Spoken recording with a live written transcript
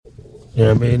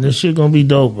Yeah, man, this shit gonna be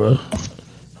dope, bro.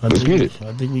 Let's get it.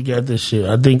 I think we got this shit.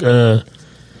 I think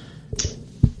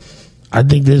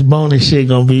this bonus shit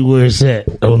gonna be where it's at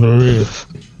on the real.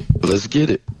 Let's get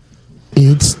it.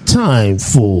 It's time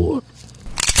for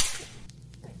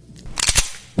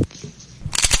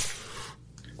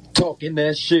Talking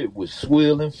that shit with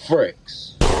Swill and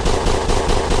Frex.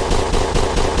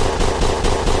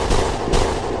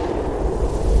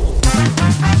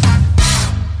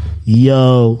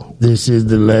 Yo, this is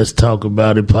the Let's Talk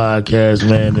About It podcast,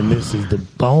 man, and this is the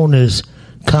bonus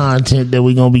content that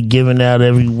we're gonna be giving out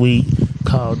every week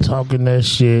called Talking That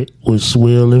Shit with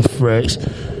Swill and Frex.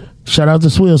 Shout out to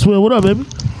Swill. Swill, what up, baby?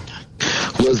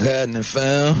 What's happening,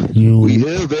 fam? We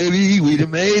here, baby. We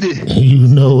done made it. You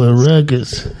know it,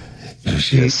 records.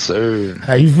 Yes, sir.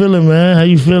 How you feeling, man? How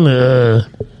you feeling?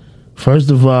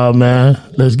 First of all, man,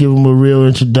 let's give him a real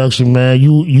introduction, man.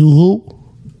 You who?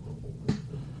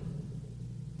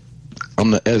 I'm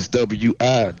the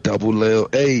SWI double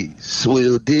LA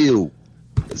Swill Deal.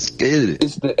 Let's get it.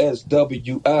 It's the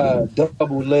SWI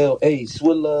double LA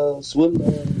Swilla.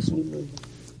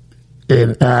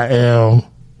 And I am.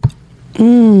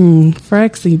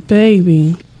 Frexy,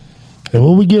 baby. And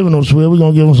what we giving them, Swill? We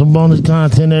gonna give them some bonus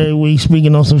content every week,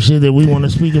 speaking on some shit that we want to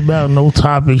speak about. No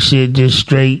topic shit, just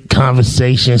straight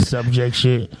conversation, subject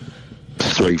shit.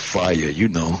 Straight fire, you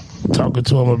know. Talking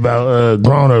to them about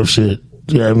grown up shit.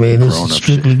 Yeah, I mean, this is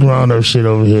strictly shit. grown up shit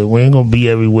over here. We ain't gonna be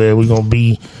everywhere. We gonna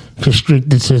be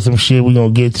constricted to some shit. We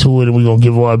gonna get to it and we gonna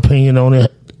give our opinion on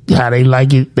it. How they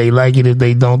like it, they like it. If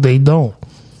they don't, they don't.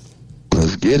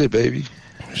 Let's get it, baby.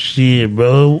 Shit,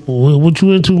 bro. What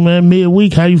you into, man?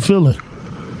 Midweek, how you feeling?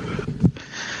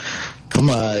 I'm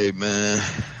alright, man.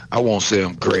 I won't say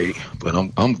I'm great, but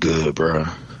I'm good, bro.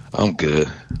 I'm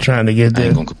good. Trying to get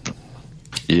there.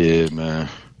 Yeah, man.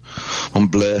 I'm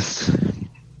blessed.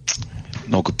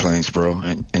 No complaints, bro.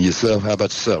 And yourself? How about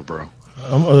yourself, bro?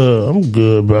 I'm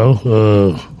good,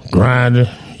 bro. Grinding.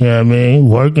 You know what I mean?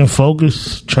 Working,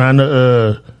 focused, trying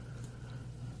to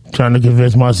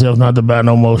convince myself not to buy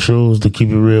no more shoes, to keep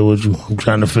it real with you. I'm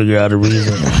trying to figure out a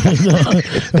reason.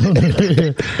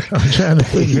 I'm trying to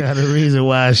figure out a reason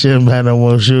why I shouldn't buy no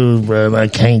more shoes, bro. And I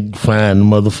can't find the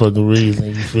motherfucking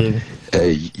reason. You feel me?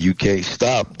 Hey, you can't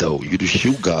stop, though. You the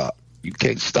shoe god. You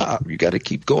can't stop. You got to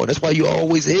keep going. That's why you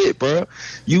always hit, bro.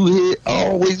 You hit,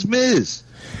 always miss.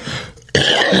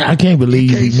 I can't believe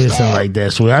you be missing like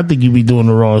that, Swear. I think you be doing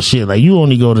the wrong shit. Like, you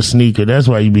only go to sneaker. That's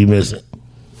why you be missing.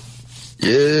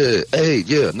 Yeah. Hey,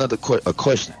 yeah. Another a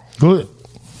question. Good.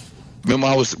 Remember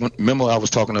I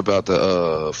was talking about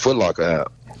the Foot Locker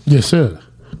app. Yes, sir.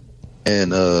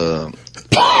 And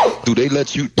do they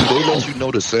let you know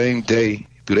the same day?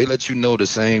 Do they let you know the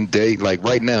same day? Like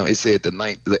right now, it said the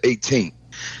 18th.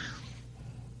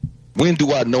 When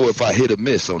do I know if I hit or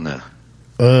miss on that?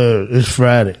 It's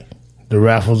Friday. The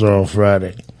raffles are on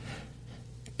Friday.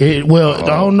 I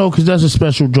don't know, because that's a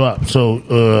special drop.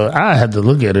 So I had to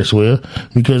look at it, Swear,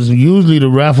 because usually the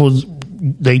raffles,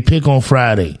 they pick on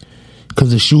Friday,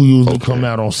 because the shoe usually come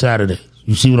out on Saturday.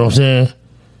 You see what I'm saying?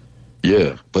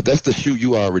 Yeah, but that's the shoe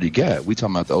you already got. We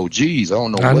talking about the OGs. I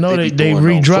don't know. I know they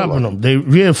redropping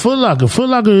them. Foot Locker. Foot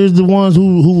Locker is the ones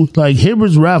who like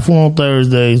Hibbert's raffle on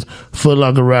Thursdays, Foot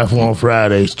Locker raffle on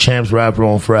Fridays, Champs raffle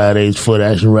on Fridays, Foot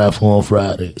Action raffle on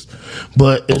Fridays.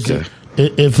 But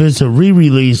if it's a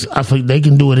re-release, I think they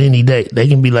can do it any day. They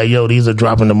can be like, "Yo, these are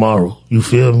dropping tomorrow." You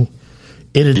feel me?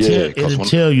 It'll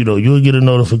tell you though. You'll get a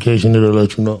notification that'll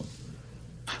let you know.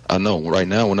 I know. Right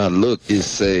now, when I look, it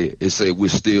say we're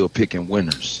still picking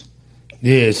winners.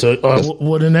 Yeah. So,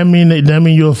 then that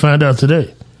mean you'll find out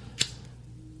today.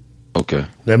 Okay.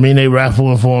 That mean they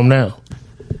raffling for them now.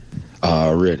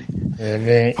 Already.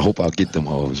 Okay. I hope I'll get them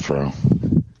hoes, bro.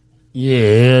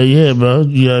 Yeah, bro.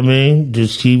 You know what I mean?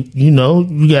 Just keep. You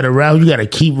gotta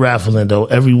keep raffling though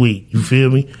every week. You feel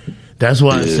me? That's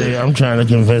why I say I'm trying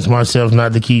to convince myself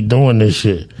not to keep doing this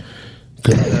shit.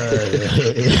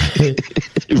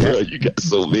 Bro, you got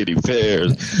so many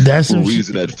pairs. That's some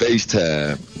using that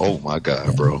FaceTime. Oh my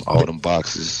God, bro! All them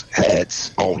boxes,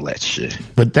 hats, all that shit.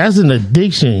 But that's an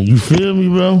addiction. You feel me,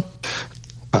 bro?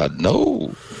 I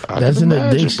know. That's an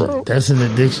addiction, bro. That's an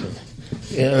addiction.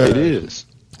 It is.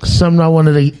 Something I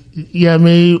wanted to. Yeah, I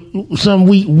mean,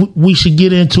 something we should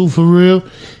get into for real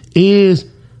is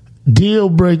deal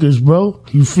breakers, bro.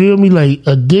 You feel me? Like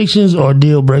addictions are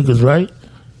deal breakers, right?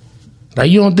 Like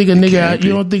you don't think a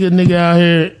nigga out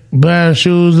here buying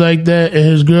shoes like that and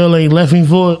his girl ain't left him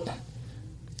for it?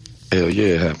 Hell yeah,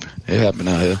 it happened. It happened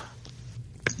out here.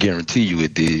 I guarantee you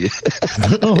it did.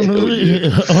 On the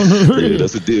real. Yeah,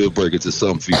 that's a deal breaker to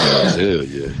some females. Hell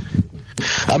yeah.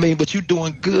 I mean, but you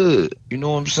doing good. You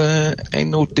know what I'm saying? Ain't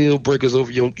no deal breakers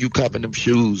over you copping them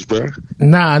shoes, bro.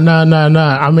 Nah.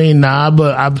 I mean,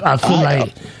 but I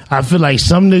feel like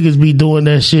some niggas be doing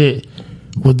that shit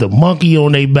with the monkey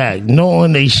on their back,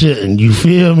 knowing they shouldn't. You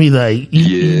feel me? Like,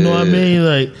 you know what I mean?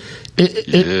 Like,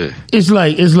 it's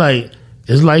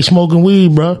like smoking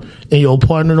weed, bro, and your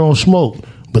partner don't smoke,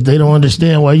 but they don't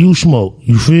understand why you smoke.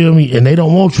 You feel me? And they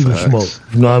don't want you to smoke.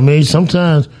 You know what I mean?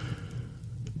 Sometimes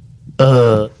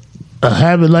a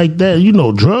habit like that, you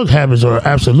know, drug habits are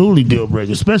absolutely deal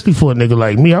breakers, especially for a nigga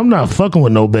like me. I'm not fucking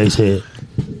with no bass head.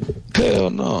 Hell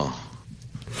no.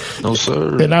 No,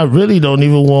 sir. And I really don't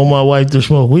even want my wife to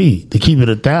smoke weed. To keep it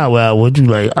 1,000 out with you,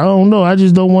 like, I don't know. I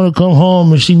just don't want to come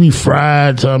home and she be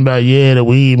fried talking about, yeah, the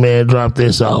weed man dropped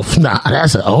this off. Nah,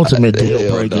 that's an ultimate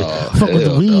deal breaker. No. Fuck what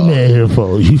the weed man here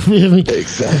for. You feel me?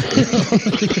 Exactly.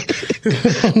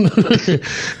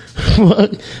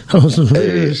 What? On some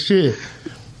real shit.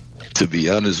 To be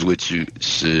honest with you,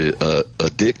 shit,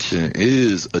 addiction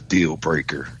is a deal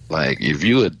breaker. Like, if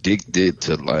you addicted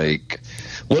to, like,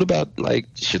 what about like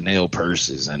Chanel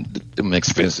purses and them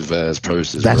expensive ass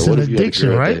purses? That's bro? an addiction,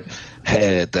 right?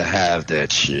 Had to have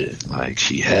that shit. Like,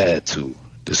 she had to.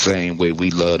 The same way we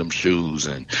love them shoes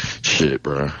and shit,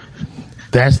 bro.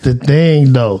 That's the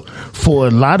thing, though. For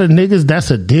a lot of niggas, that's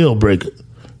a deal breaker.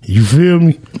 You feel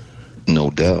me?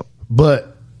 No doubt.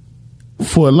 But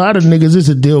for a lot of niggas, it's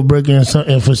a deal breaker, and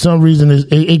for some reason,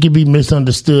 it can be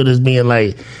misunderstood as being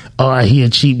like, oh, he a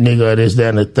cheap nigga or this, that,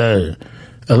 and the third.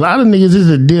 A lot of niggas is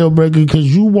a deal breaker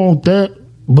because you want that,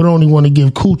 but only want to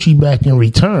give coochie back in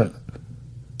return.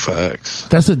 Facts.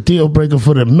 That's a deal breaker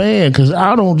for the man because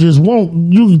I don't just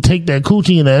want you to take that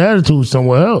coochie and that attitude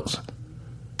somewhere else.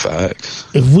 Facts.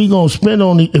 If we gonna spend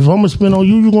on if I'm gonna spend on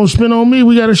you, you gonna spend on me.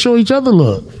 We gotta show each other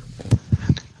love.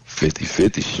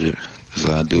 50-50 shit. That's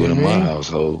how I do it in my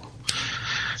household.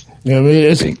 You know what I mean?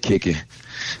 It's been kicking.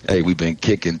 Hey, we've been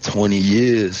kicking 20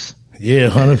 years. Yeah,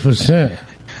 100%.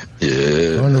 Yeah.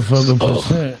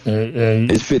 100%.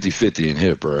 It's 50-50 in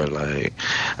here, bro. Like,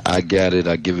 I got it,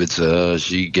 I give it to her.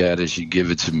 She got it, she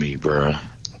give it to me, bro.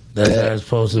 That's how it's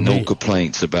supposed to be. No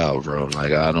complaints about, bro.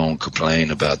 Like, I don't complain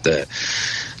about that.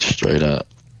 Straight up.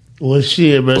 Well,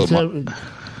 shit, bro.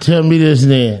 Tell me this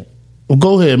then. Well,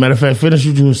 go ahead. Matter of fact, finish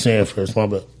what you were saying first. My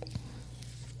bad.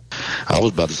 I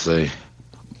was about to say,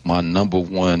 my number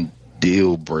one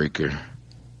deal breaker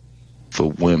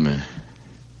for women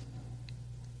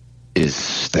is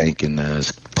stinking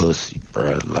ass pussy,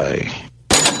 bro. Like,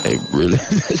 hey, really,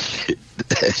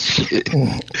 that shit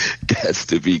got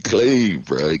to be clean,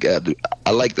 bro.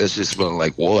 I like that shit smelling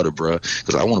like water, bro,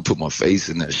 because I want to put my face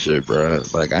in that shit, bro.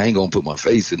 Like, I ain't gonna put my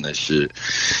face in that shit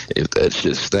if that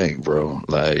shit stink, bro.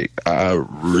 Like, I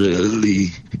really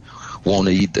want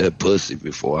to eat that pussy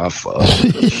before I fuck.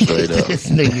 Straight up. This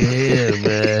nigga here,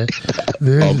 man.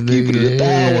 I'm keeping it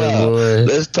down.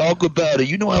 Let's talk about it.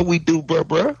 You know how we do, bro.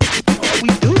 How we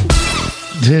do.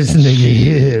 This nigga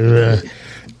here,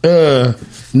 bro.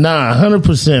 Nah,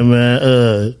 100%,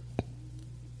 man.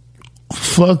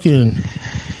 Fucking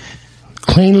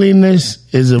cleanliness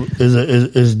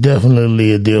is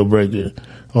definitely a deal breaker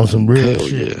on some real Hell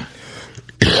shit.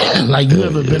 Yeah. Like, you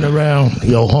ever been around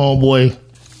your homeboy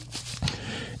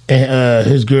and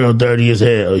his girl dirty as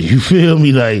hell? You feel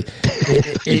me? Like,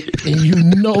 and you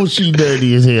know she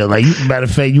dirty as hell. Like, matter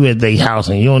of fact, you at their house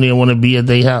and you don't even want to be at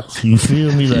their house. You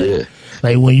feel me? Like, yeah.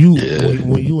 Like when you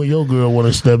and your girl want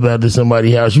to step out to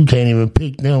somebody's house, you can't even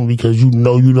pick them because you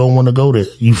know you don't want to go there.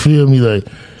 You feel me? Like,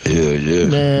 yeah.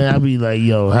 Man, I be like,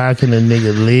 yo, how can a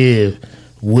nigga live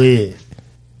with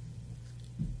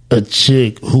a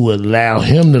chick who allow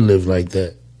him to live like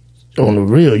that? On the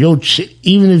real, your chick,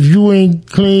 even if you ain't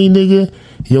clean, nigga,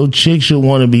 your chick should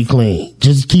want to be clean.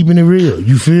 Just keeping it real.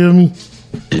 You feel me?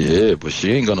 Yeah, but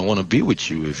she ain't gonna want to be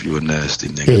with you if you a nasty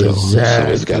nigga. Exactly.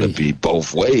 So it's gotta be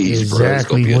both ways, bro. It's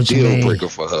gonna be a deal breaker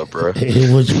for her, bro.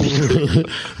 Which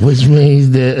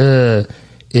means that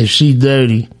if she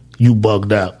dirty, you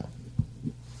bugged out.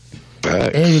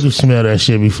 Facts. And you can smell that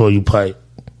shit before you pipe.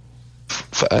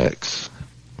 Facts.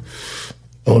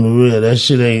 On the real, that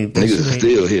shit ain't. Niggas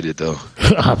still hit it though.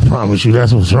 I promise you,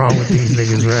 that's what's wrong with these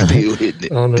niggas, man. Still hitting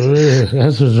it. On the real,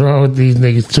 that's what's wrong with these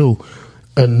niggas too.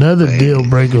 Another deal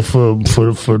breaker for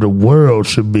the world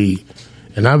should be,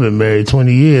 and I've been married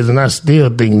 20 years, and I still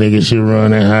think niggas should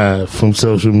run and hide from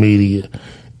social media.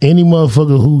 Any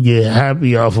motherfucker who get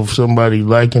happy off of somebody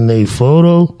liking their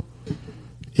photo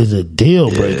is a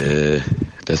deal breaker. Yeah,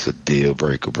 that's a deal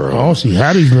breaker, bro. I don't see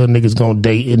how these little niggas gonna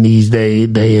date in these day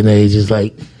and age. It's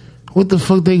like, what the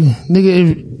fuck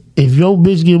nigga, if your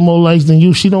bitch get more likes than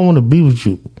you, she don't want to be with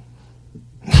you.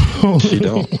 She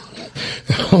don't.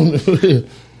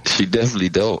 She definitely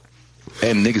don't.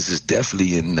 And niggas is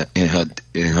definitely in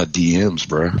her DMs,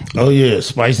 bro. Oh yeah,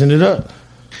 spicing it up.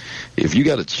 If you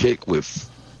got a chick with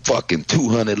fucking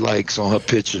 200 likes on her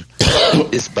picture,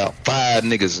 it's about 5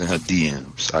 niggas in her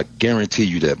DMs. I guarantee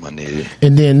you that, my nigga.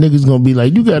 And then niggas gonna be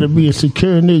like, you gotta be a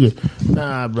secure nigga.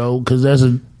 Nah, bro, because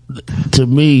to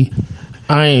me,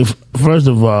 I ain't. First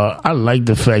of all, I like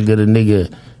the fact that a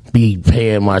nigga be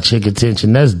paying my chick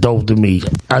attention. That's dope to me.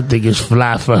 I think it's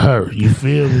fly for her. You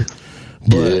feel me?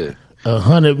 But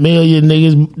 100 million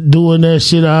niggas doing that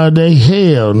shit all day?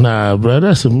 Hell nah, bro. I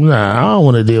don't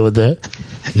want to deal with that.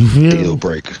 You feel Deal me?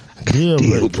 breaker. Deal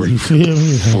breaker. You feel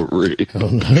me? For real.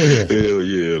 Yeah. Hell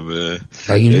yeah, man.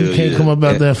 Like if you can't come up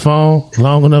out that phone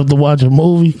long enough to watch a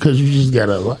movie because you just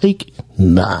gotta like,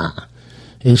 nah.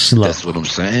 It's slow. That's what I'm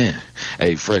saying.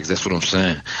 Hey, Frex, that's what I'm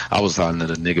saying. I was hollering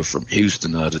at a nigga from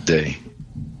Houston the other day,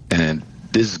 and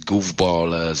this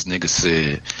goofball ass nigga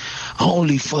said, I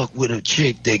only fuck with a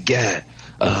chick that got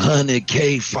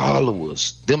 100K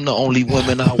followers. Them the only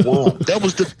women I want. That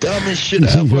was the dumbest shit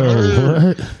I ever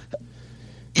heard. What?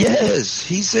 Yes,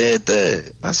 he said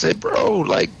that. I said, bro,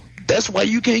 like, that's why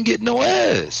you can't get no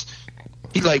ass.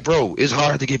 He like, bro, it's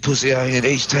hard to get pussy out here in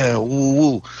H-Town. Woo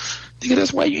woo. Nigga,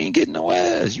 that's why you ain't getting no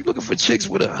ass. You looking for chicks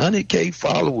with 100K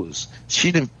followers.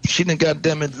 She done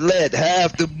goddamn it led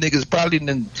half them niggas probably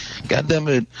done goddamn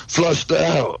it flushed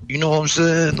out. You know what I'm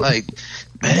saying? Like,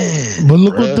 man. But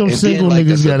look what them single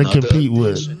niggas gotta compete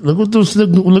with. Look what them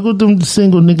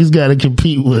single niggas gotta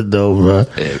compete with though, bro.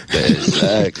 Yeah,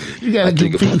 exactly. You gotta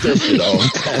compete about that shit all the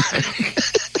time.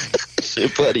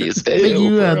 Shit funny as hell.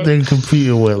 You out there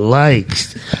competing with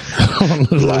likes.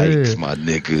 Likes, my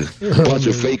nigga. Bunch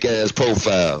of fake ass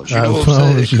profiles. You know what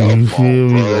I'm saying? You feel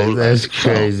me? Like, that's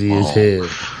crazy as hell.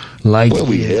 Like, where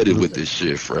we headed with this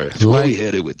shit, Fresh? Where we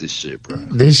headed with this shit, bro?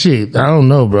 This shit, I don't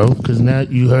know, bro. Because now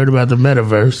you heard about the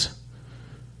metaverse.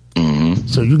 Mm-hmm.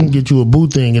 So you can get you a boo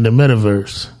thing in the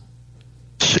metaverse.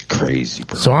 Shit crazy,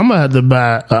 bro. So I'm gonna have to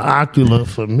buy an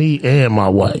Oculus for me and my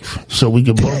wife, so we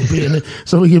can both be in the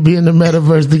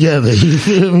metaverse together. You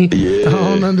feel me? Yeah. I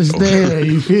don't understand that.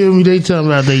 You feel me? They talking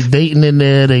about they dating in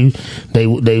there.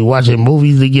 They watching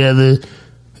movies together.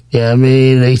 Yeah, I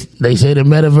mean they say the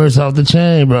metaverse off the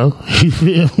chain, bro. You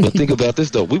feel me? But think about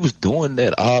this though. We was doing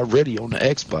that already on the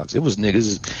Xbox. It was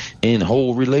niggas in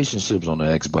whole relationships on the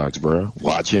Xbox, bro.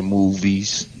 Watching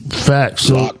movies. Facts.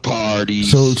 Block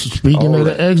parties. So speaking of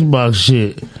the Xbox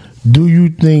shit, do you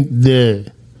think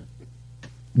that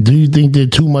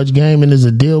too much gaming is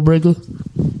a deal breaker?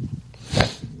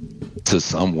 To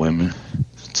some women.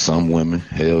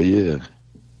 Hell yeah.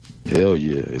 Hell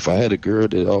yeah. If I had a girl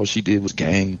that all she did was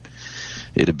game,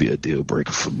 it'd be a deal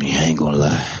breaker for me. I ain't gonna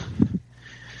lie.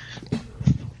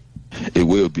 It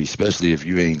will be, especially if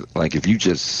you ain't, like, if you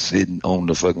just sitting on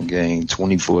the fucking game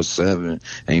 24/7,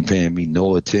 ain't paying me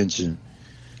no attention.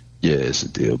 Yeah, it's a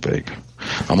deal breaker.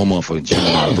 I'm a motherfucking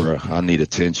Gemini, bro. I need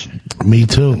attention. Me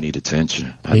too. I need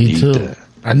attention. I Me need too. that.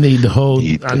 I need the whole.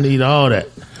 I need all that.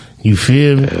 You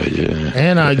feel me? Hell yeah.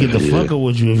 And I get the fucking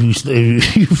with you if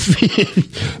you feel me.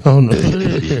 Oh no. I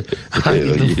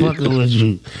get the fucking with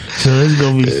you. So it's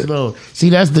gonna be slow.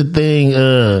 See, that's the thing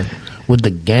with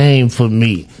the game for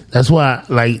me. That's why,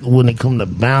 like, when it come to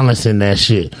balancing that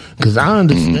shit, because I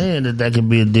understand that can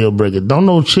be a deal breaker. Don't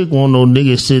no chick want no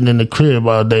nigga sitting in the crib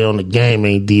all day on the game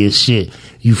ain't did shit.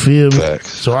 You feel me?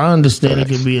 Facts. So I understand it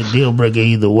can be a deal breaker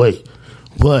either way.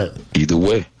 But either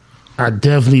way, I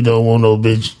definitely don't want no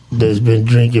bitch that's been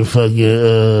drinking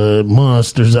fucking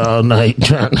Monsters all night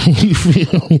trying to, you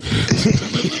feel me?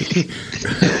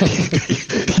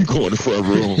 You go in the front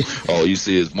room, all you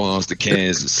see is Monster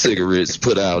cans and cigarettes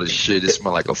put out and shit. It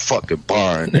smell like a fucking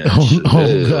bar in there.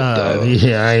 Oh God. Dog.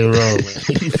 Yeah, I ain't rolling.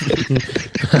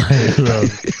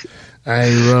 I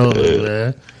ain't rolling,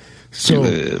 man. So,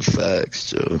 man,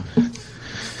 facts, Joe.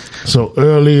 So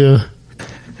earlier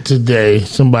today,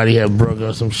 somebody had brought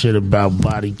up some shit about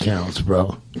body counts,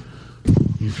 bro.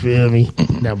 You feel me?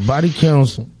 Now, body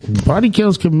counts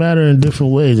can matter in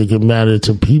different ways. It can matter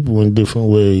to people in different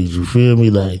ways. You feel me?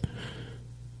 Like,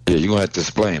 yeah, you're gonna have to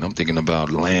explain. I'm thinking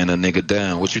about laying a nigga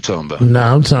down. What you talking about?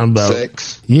 Nah, I'm talking about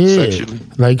sex. Yeah, sexually?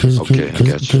 Like,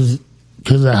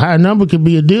 because a high number could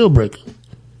be a deal breaker.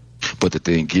 But the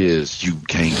thing is, you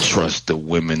can't trust the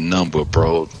women number,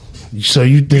 bro. So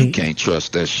you think you can't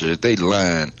trust that shit? They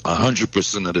lying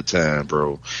 100% of the time,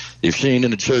 bro. If she ain't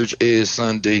in the church every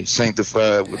Sunday,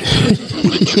 sanctified with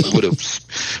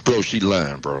a bro, she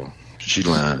lying, bro. She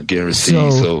lying,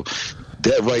 guaranteed. So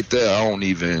That right there, I don't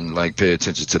even like pay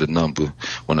attention to the number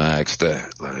when I ask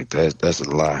that. Like that's a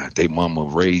lie. They mama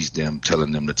raised them,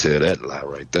 telling them to tell that lie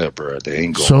right there, bro. They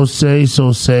ain't going.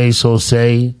 So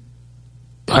say.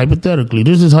 Hypothetically,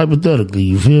 this is hypothetically.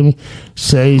 You feel me?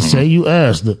 Say you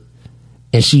asked her,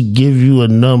 and she give you a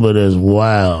number that's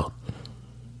wild.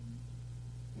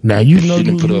 Now you know she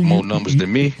can put up more numbers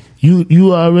than me.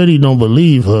 You already don't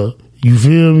believe her. You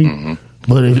feel me?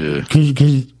 But if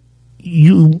because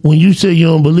you when you say you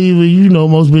don't believe her, you know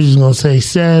most bitches gonna say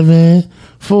 7,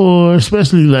 4,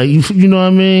 especially like you know what I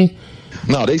mean.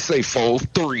 No, they say 4,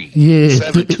 3. Yeah,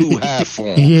 7 too high for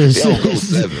them. Yeah, they don't go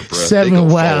 7, bro. 7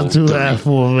 wild too high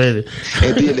for a minute.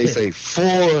 And then they say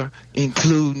 4,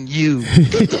 including you.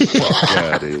 Get the fuck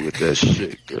out of here with that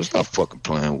shit, girl. Stop fucking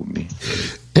playing with me.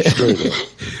 Straight up.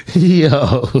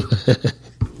 Yo.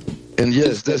 And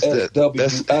yes, that's double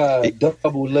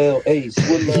L Ace.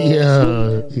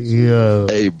 Yeah.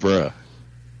 Hey, bro.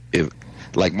 If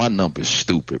like my number's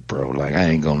stupid, bro. Like I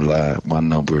ain't gonna lie, my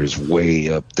number is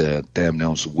way up there. Damn, near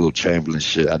on some Will Chamberlain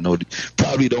shit. I know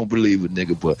probably don't believe it,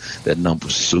 nigga, but that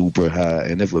number's super high.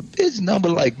 And if a bitch number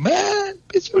like man,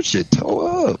 bitch, your shit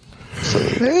toe up. So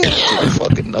hell,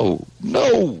 fucking no.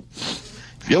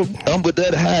 If your number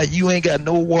that high, you ain't got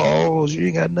no walls, you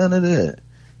ain't got none of that.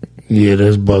 Yeah,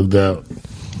 that's bugged out.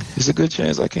 It's a good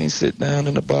chance I can't sit down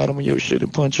in the bottom of your shit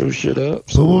and punch your shit up.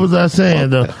 So what was I saying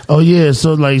though? Oh yeah,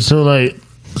 so an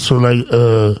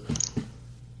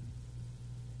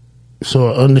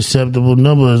unacceptable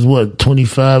number is what,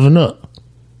 25 and up?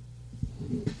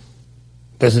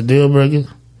 That's a deal breaker?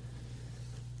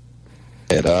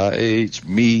 At our age,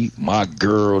 me, my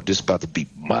girl, this about to be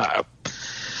my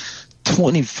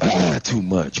 25 too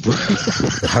much, bro.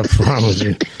 I promise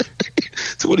you.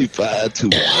 25 too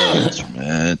much,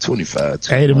 man. 25 too much.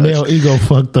 Hey, the male ego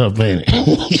fucked up, ain't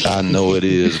it? I know it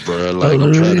is, bro. Like,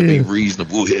 I'm trying to be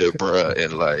reasonable here, bro.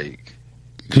 And, like...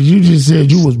 Because you just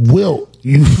said you was wilt.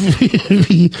 You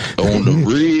on the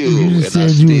real. And I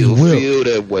still feel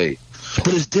that way.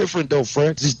 But it's different, though,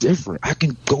 Frank. It's different. I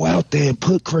can go out there and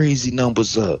put crazy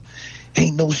numbers up.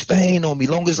 Ain't no stain on me.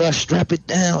 Long as I strap it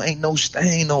down, ain't no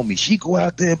stain on me. She go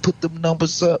out there and put them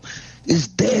numbers up. It's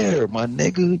there, my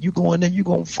nigga. You go in there, you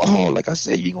gonna fall. Like I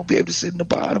said, you ain't gonna be able to sit in the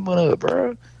bottom of her,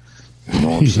 bro. You know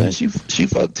what I'm saying? She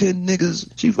fucked 10 niggas.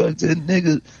 She fucked 10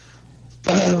 niggas.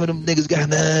 5 of them niggas got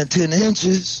 9, 10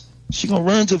 inches. She gonna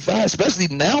run to 5, especially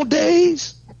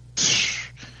nowadays.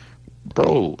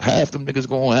 Bro, half them niggas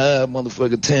gonna have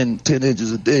motherfucking 10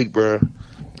 inches of dick, bro.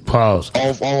 Pause.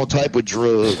 Off all type of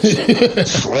drugs,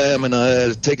 slamming her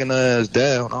ass, taking her ass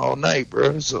down all night,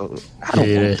 bro. So I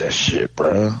don't want that shit,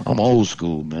 bro. I'm old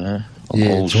school, man. I'm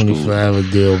old 25 school. A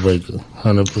deal breaker,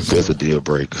 100%. That's a deal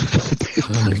breaker.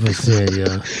 100%,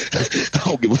 yeah. I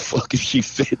don't give a fuck if she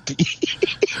 50.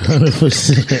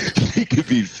 100%. She could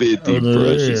be 50, bro.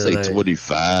 Yeah, She say like,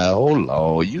 25. Hold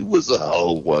on, you was a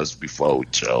hoe once before,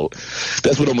 Joe.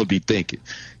 That's what I'm gonna be thinking.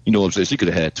 You know what I'm saying? She could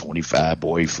have had 25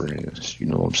 boyfriends. You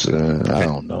know what I'm saying? I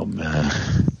don't know, man.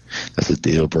 That's a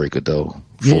deal breaker, though,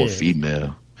 for a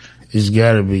female. It's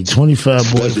got to be 25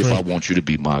 boyfriends. Especially if I want you to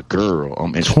be my girl.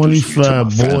 I'm 25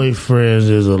 boyfriends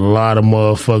is a lot of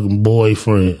motherfucking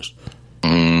boyfriends.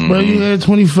 Bro, you had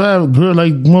 25 girl,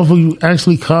 like motherfucker, you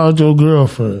actually called your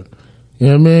girlfriend. You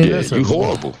know what I mean? Yeah, you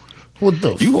horrible. What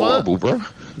the fuck? You horrible, bro.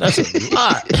 That's a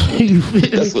lot.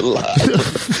 That's a lot.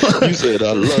 You said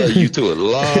I love you to a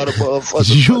lot of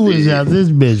motherfuckers. You was out this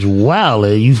bitch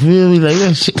wildin'. You feel me? Like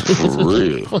that shit. For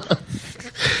real.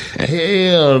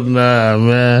 Hell nah,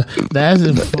 man. That's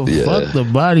fuck the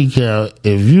body count.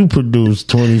 If you produce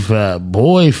 25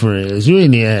 boyfriends, you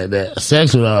ain't even had that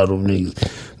sex with all them niggas.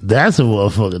 That's a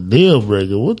motherfucking deal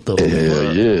breaker. What the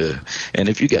fuck? Yeah. And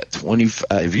if you got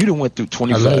 25, if you done went through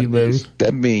 25, I love you, baby.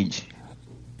 That means,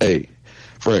 hey,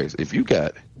 Fresh, if you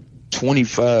got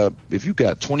 25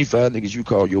 niggas you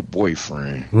call your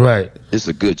boyfriend, right, it's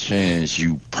a good chance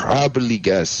you probably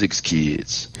got 6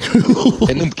 kids.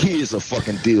 And them kids are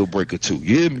fucking deal breaker too.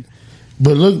 You hear me?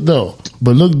 But look though,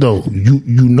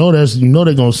 you know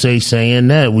they're gonna saying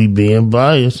that we being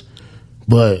biased.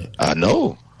 But I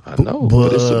know.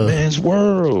 But it's a man's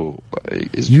world. Like,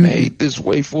 it's made this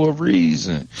way for a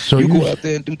reason. So you go out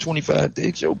there and do 25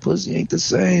 dicks, your pussy ain't the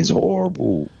same. It's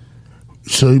horrible.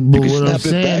 So, but what I'm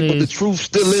saying is, but the truth's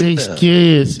still 6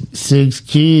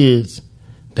 kids,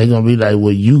 they gonna be like,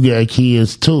 well, you got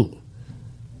kids too.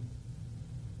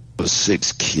 But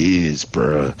 6 kids,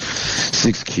 bruh.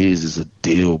 6 kids is a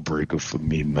deal breaker for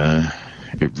me, man.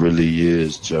 It really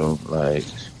is, Joe. Like,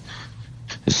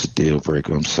 it's a deal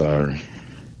breaker. I'm sorry.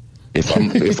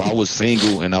 If I was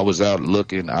single and I was out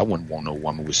looking, I wouldn't want no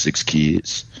woman with 6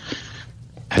 kids.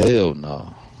 Hell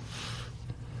no.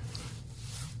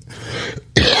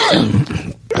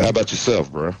 How about yourself,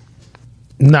 bro?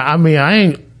 Nah, I mean, I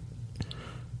ain't.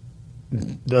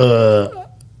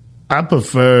 I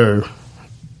prefer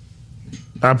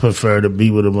to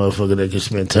be with a motherfucker that can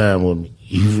spend time with me.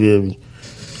 You feel me?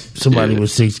 Somebody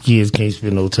with 6 kids can't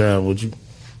spend no time with you.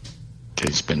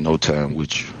 Can't spend no time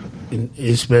with you. And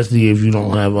especially if you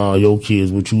don't have all your kids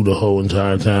with you the whole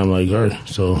entire time like her.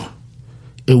 So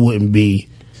it wouldn't be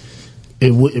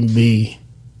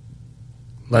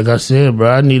like I said,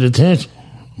 bro, I need attention.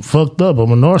 I'm fucked up.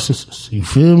 I'm a narcissist. You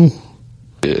feel me?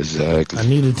 Exactly. I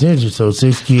need attention, so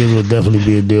 6 kids would definitely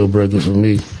be a deal breaker for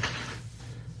me.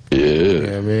 Yeah. You know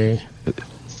what I mean?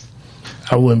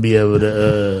 I wouldn't be able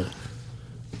to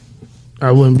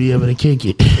kick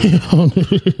it. On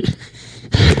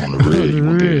the real, you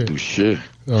won't be able to do shit.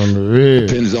 On the real.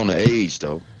 Depends on the age,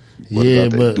 though. What yeah,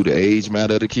 about but do the age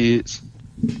matter to kids?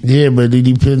 Yeah, but it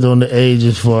depends on the age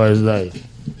as far as like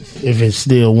if it's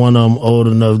still one of them old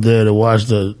enough there to watch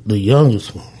the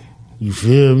youngest one. You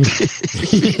feel me?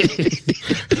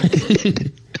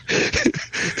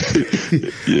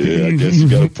 Yeah, I guess you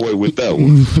got a point with that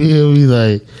one. You feel me?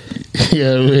 Like,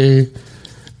 yeah,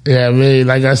 I mean,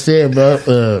 like I said,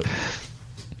 bro,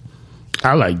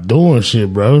 I like doing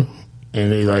shit, bro.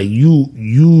 And they like you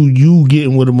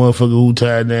getting with a motherfucker who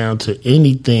tied down to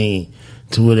anything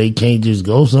to where they can't just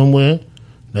go somewhere.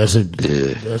 That's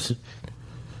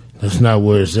not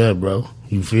where it's at, bro.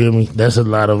 You feel me? That's a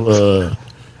lot of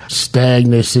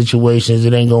stagnant situations.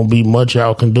 It ain't gonna be much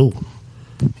y'all can do.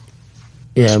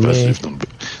 Yeah,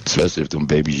 especially if them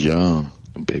babies young.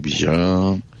 Them babies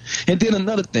young. And then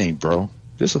another thing, bro.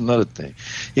 There's another thing.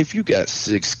 If you got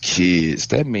 6 kids,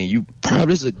 that means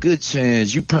there's a good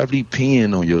chance you probably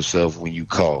peeing on yourself when you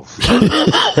cough.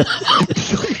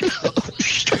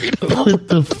 Straight up. What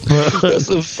the fuck? That's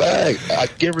a fact. I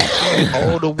guarantee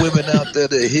all the women out there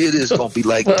that hear this gonna be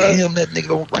like, damn, that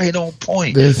nigga right on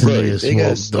point. This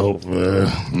nigga smoke dope,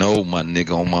 man. No, my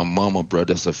nigga, on my mama, bro.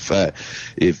 That's a fact.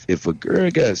 If a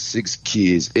girl got 6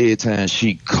 kids, every time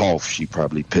she coughs, she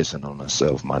probably pissing on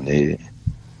herself, my nigga.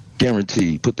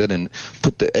 Guaranteed.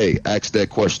 Ask that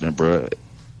question, bro,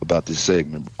 about this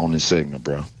segment,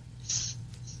 bro.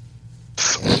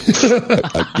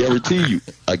 I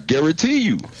guarantee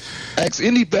you. Ask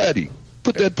anybody.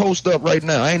 Put that post up right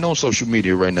now. I ain't on social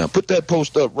media right now. Put that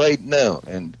post up right now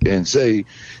and say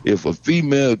if a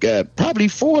female got probably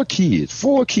 4 kids,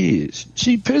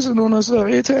 she pissing on herself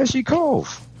every time she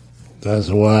cough. That's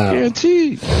wild.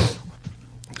 Guaranteed.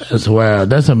 That's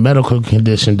wild. That's a medical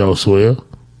condition, though, Swill.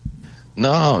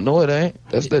 No, it ain't.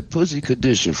 That's that pussy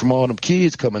condition from all them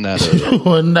kids coming out of it.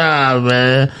 Well, nah,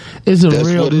 man. It's a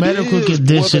real medical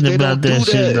condition about that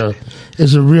shit, though.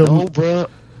 It's a real... No, bro.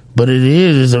 But it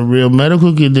is. It's a real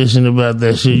medical condition about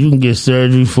that shit. You can get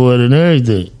surgery for it and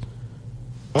everything.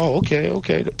 Oh,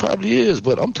 okay. That probably is.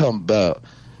 But I'm talking about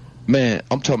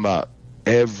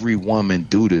every woman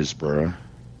do this, bro.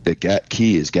 That got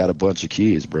kids, got a bunch of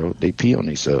kids, bro. They pee on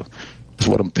themselves. That's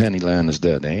what them panty liners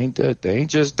there. They ain't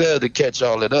just there to catch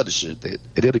all that other shit. They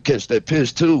there to catch that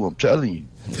piss too. I'm telling you.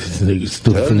 This nigga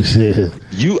stupid as hell.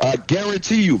 I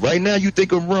guarantee you. Right now, you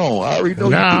think I'm wrong. I already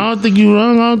know. I don't think you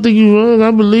wrong. I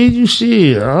believe you.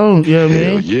 Shit. I don't. You know what I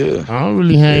mean? Yeah. I don't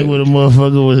really hang with a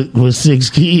motherfucker with 6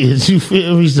 kids. You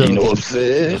feel me? So you know what I'm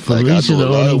saying? Felicia, the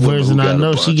only person I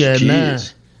know, she got 9.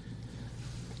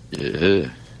 Yeah.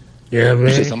 Yeah, man.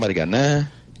 You said somebody got 9?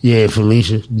 Yeah,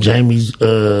 Felicia, Jamie's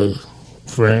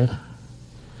friend.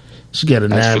 She got a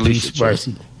 9-piece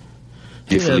spicy.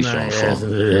 Get Felicia on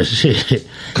the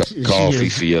phone. Call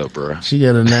Fifi up, bro. She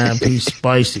got a 9-piece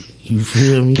spicy. You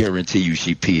feel me? Guarantee you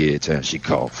she pee every time she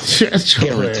coughs. Shut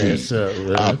your ass up,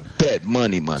 man. I bet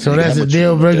money. So that's a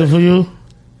deal breaker for you?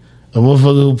 A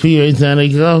motherfucker who pee every time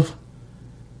they cough?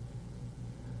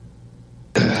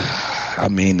 I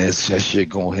mean, that shit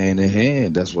going hand in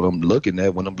hand. That's what I'm looking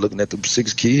at when I'm looking at them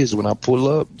 6 kids. When I pull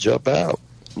up, jump out.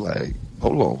 Like,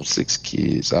 hold on, 6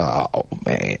 kids. Oh,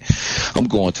 man. I'm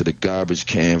going to the garbage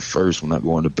can first when I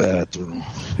go in the bathroom.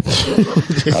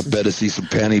 I better see some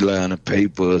panty liner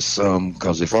paper or something,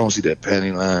 because if I don't see that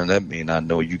panty line, that means I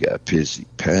know you got pissy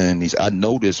panties. I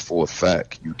know this for a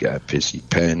fact. You got pissy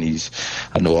panties.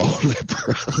 I know all that,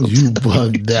 bro. You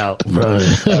bugged out, bro.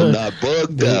 I'm not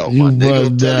bugged out. You my nigga,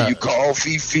 bugged out. You call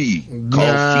Fifi. Fifi. Get boy,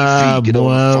 on the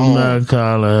phone. I'm not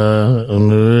calling her on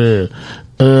the real.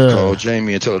 Call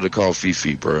Jamie and tell her to call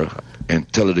Fifi, bro.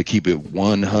 And tell her to keep it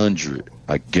 100.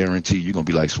 I guarantee you're going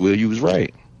to be like, Swill, you was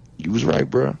right. You was right,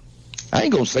 bro. I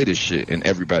ain't going to say this shit and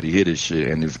everybody hear this shit.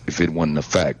 And if it wasn't a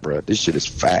fact, bro. This shit is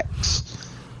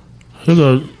facts. Here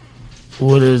goes.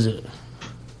 What is it?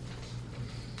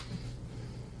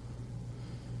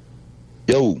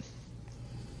 Yo.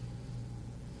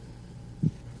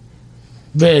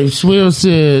 Babe, Swill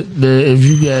said that if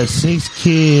you got 6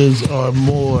 kids or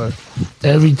more,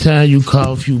 every time you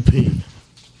cough, you pee.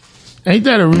 Ain't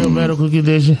that a real medical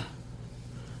condition?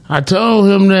 I told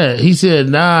him that. He said,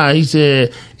 nah. He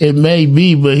said, it may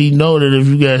be, but he know that if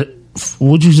you got,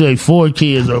 what you say, 4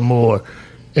 kids or more,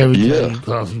 every time you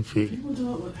cough, you pee. People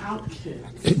do it without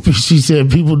kids. She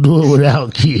said people do it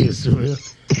without kids.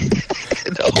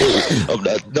 No, I'm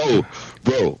not. No,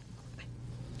 bro.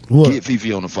 What? Get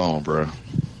Fifi on the phone, bro.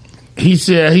 He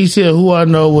said, who I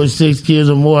know with 6 kids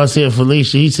or more? I said,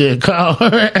 Felicia. He said, call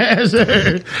her, ask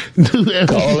her.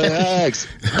 Call and ask.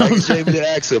 Ask Jamie to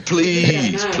ask her,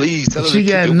 please. Please, tell her She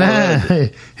got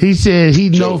 9. He said he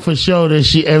know for sure that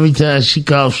she every time she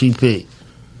coughs, she pee.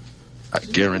 I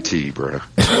guarantee, bro.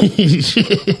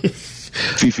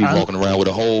 Fifi walking around with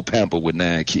a whole pamper with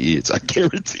 9 kids. I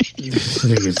guarantee you. This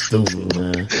nigga stupid,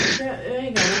 man. It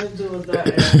ain't got nothing to do with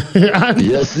that.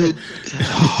 Yes, it.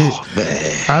 Oh,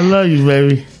 man. I love you,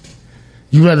 baby.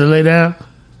 You ready to lay down?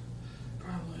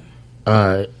 Probably. All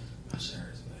right.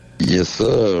 Yes,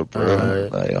 sir, bro.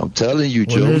 Right. Like, I'm telling you, When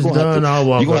Joe. it's done, I'll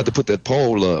walk You're going to have up. to put that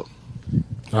poll up.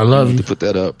 I love You you. need to put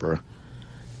that up, bro.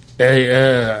 Hey,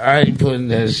 I ain't putting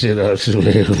that shit up. Put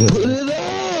it up.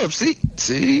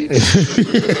 See?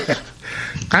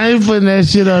 I ain't putting that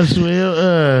shit up,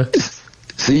 Swill.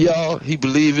 See, y'all? He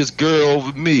believe his girl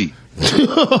over me. And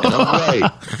I'm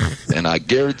right. And I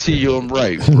guarantee you I'm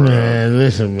right, bro. Man,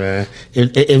 listen, man.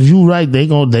 If you right, they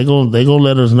gon' let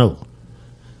us know.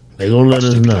 They gonna let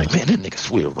us know. Like, man, that nigga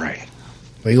swear right.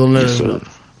 They gonna let Yes, us sir. know.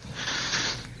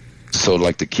 So,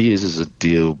 like, the kids is a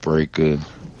deal breaker.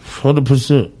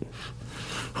 100%.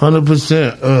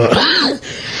 100%.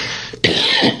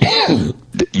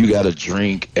 You got to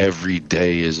drink every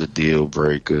day is a deal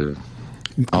breaker.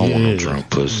 I don't want no drunk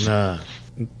pussy. Nah,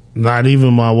 not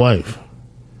even my wife.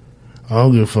 I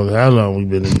don't give a fuck how long we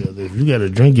been together. If you got to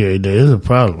drink every day, it's a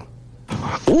problem.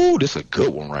 Ooh, this a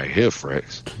good one right here,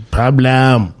 Frex.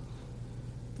 Problem.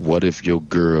 What if your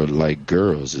girl like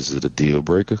girls? Is it a deal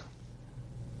breaker?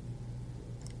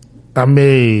 I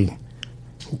mean,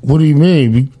 what do you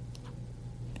mean?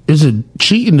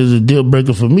 Cheating is a deal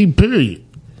breaker for me, period.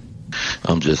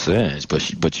 I'm just saying,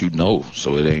 but you know,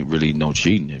 so it ain't really no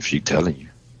cheating if she telling you.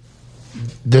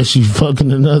 That she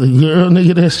fucking another girl,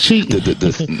 nigga, that's cheating.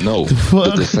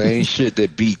 The same shit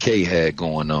that BK had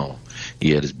going on.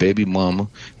 He had his baby mama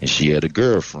and she had a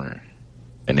girlfriend,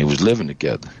 and they was living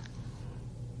together.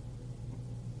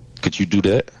 Could you do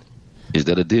that? Is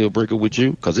that a deal breaker with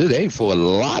you? Because it ain't for a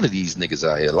lot of these niggas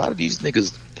out here. A lot of these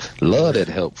niggas love that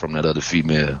help from that other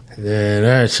female. Yeah,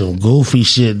 that's some goofy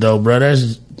shit, though, bro.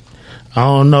 I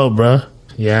don't know, bro.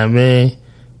 You know what I mean?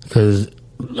 Because,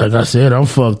 like I said, I'm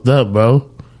fucked up,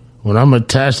 bro. When I'm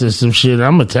attached to some shit,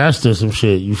 I'm attached to some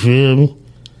shit. You feel me?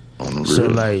 So,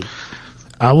 like,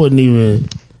 I wouldn't even...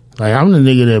 Like, I'm the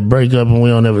nigga that break up and we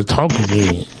don't ever talk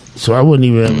again. So I wouldn't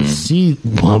even ever see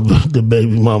the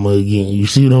baby mama again. You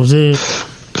see what I'm saying?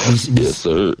 Yes,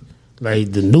 sir.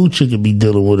 Like, the new chick could be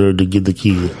dealing with her to get the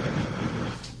kid.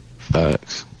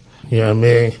 Facts. You know what I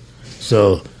mean?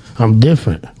 So, I'm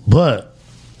different. But,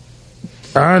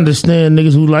 I understand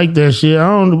niggas who like that shit.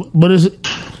 But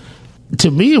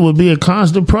to me, it would be a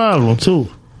constant problem, too.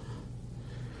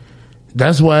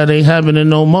 That's why it ain't happening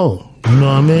no more. You know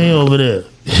what I mean? Over there.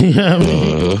 You know what I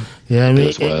mean? You know what I mean?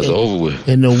 That's why it's over with.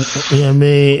 You know what I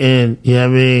mean? And, you know what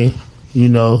I mean? You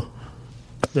know.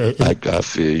 I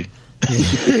feel you.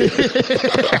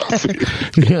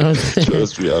 You know what I'm saying?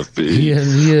 Trust me, I feel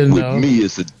you. With me,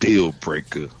 it's a deal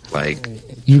breaker. Like,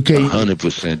 you can't.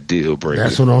 100% deal breaker.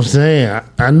 That's what I'm saying.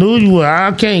 I knew you were.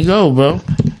 I can't go, bro.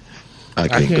 I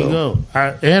can't go.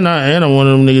 I'm one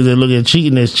of them niggas that look at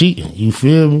cheating as cheating. You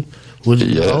feel me? Which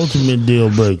is the ultimate deal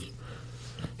breaker.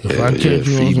 If I catch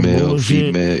you on some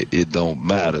bullshit, female, it don't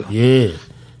matter. Yeah.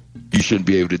 You shouldn't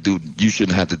be able to do. You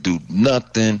shouldn't have to do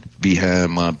nothing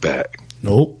behind my back.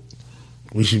 Nope.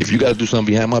 If you got to do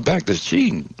something behind my back, that's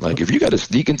cheating. Like, if you got to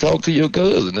sneak and talk to your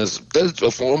cousin, that's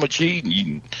a form of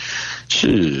cheating.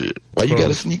 Shit. Why you got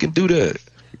to sneak and do that?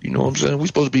 You know what I'm saying? We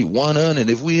supposed to be 100.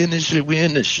 If we in this shit, we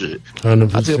in this shit.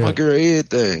 100%. I tell my girl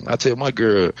everything. I tell my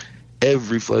girl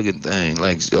every fucking thing.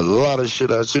 Like, a lot of shit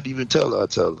I shouldn't even tell her, I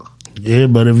tell her. Yeah,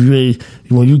 but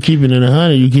when you keeping it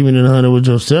 100, you keeping it 100 with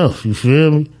yourself. You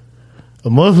feel me? A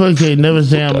motherfucker can't never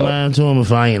say I'm lying to him if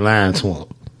I ain't lying to him.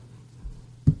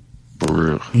 For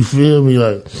real. You feel me?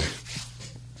 Like,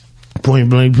 point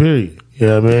blank period. You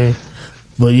know what I mean?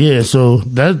 But yeah, so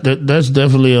that's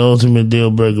definitely an ultimate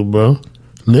deal breaker, bro.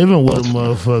 Living with a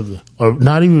motherfucker. Or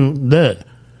not even that.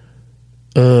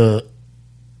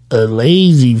 a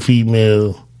lazy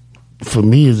female for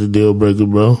me is a deal breaker,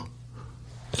 bro.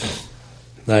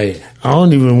 Like I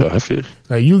don't even I feel.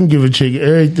 like you can give a chick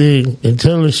everything and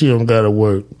tell her she don't gotta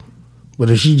work, but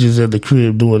if she just at the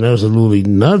crib doing absolutely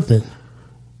nothing,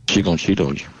 She gonna cheat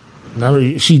on you. now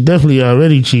she definitely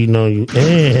already cheating on you,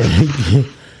 and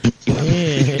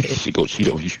She gonna cheat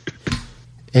on you.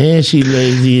 and she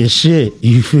lazy as shit.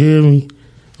 You feel me?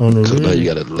 On the Cause now you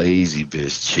real. got a lazy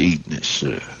bitch cheating and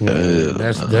shit.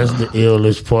 That's the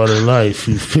illest part of life.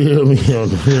 You feel me? On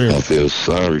the real. I feel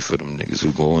sorry for them niggas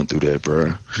who going through that,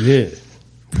 bro. Yeah,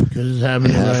 because it's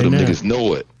happening Half right of them now. niggas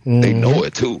know it. They know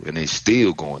it too, and they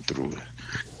still going through it.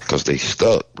 Cause they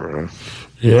stuck, bro.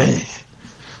 Yeah, Man,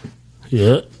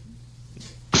 yeah.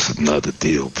 it's another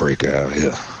deal breaker out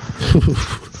here.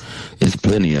 It's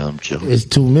plenty of them, Joe. It's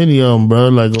too many of them, bro.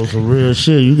 Like on some real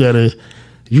shit, you gotta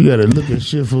look at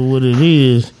shit for what it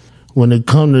is when it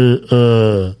come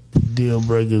to deal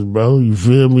breakers, bro. You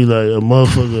feel me? Like a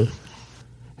motherfucker,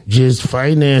 just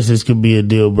finances could be a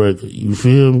deal breaker. You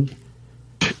feel me?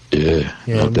 Yeah,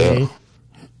 You know no what I mean? doubt.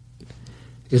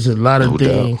 It's a lot of No doubt.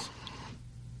 things.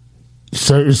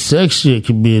 Certain sex shit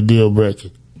can be a deal breaker.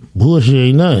 Bullshit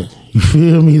ain't nothing. You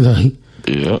feel me? Like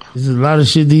Yeah. there's a lot of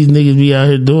shit these niggas be out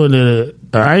here doing that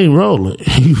I ain't rolling.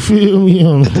 You feel me? I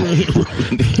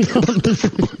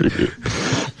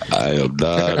am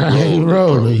not I ain't rolling.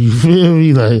 rolling. You feel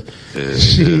me? Like Yeah,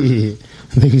 shit.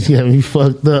 Niggas got me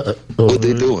fucked up. What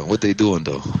they doing? What they doing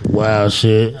though? Wild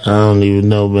shit. I don't even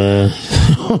know, man.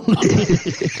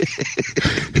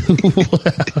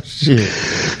 Wild shit.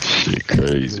 Shit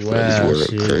crazy. Wow, Wow, this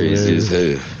shit, world crazy man. as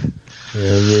hell.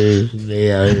 Yeah, man.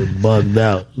 They out here bugged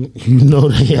out. You know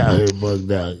they out here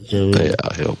bugged out. You know what I mean? They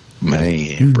out here, man,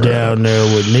 You bro. down there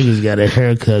with niggas got a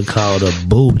haircut called a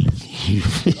booty. You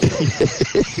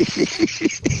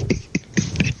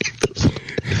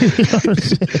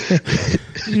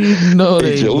You know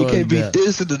Hey, they Joe, we bugged can't be out.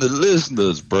 dissing to the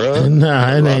listeners, bro.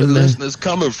 Nah, a it lot ain't of nothing. listeners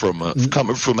coming from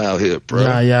out here, bro.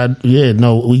 Nah, y'all, yeah,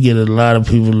 no, we get a lot of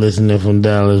people listening from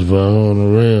Dallas, bro.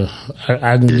 On the real,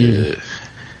 I can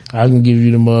give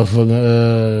you the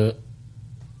motherfucking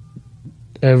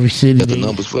every city. Got the they-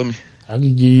 numbers for me. I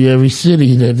can give you every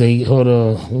city that they. Hold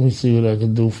on, let me see what I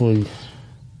can do for you.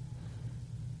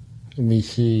 Let me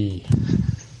see.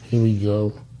 Here we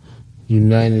go.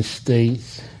 United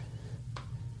States,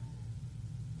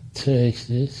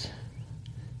 Texas.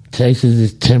 Texas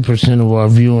is 10% of our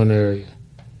viewing area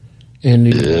in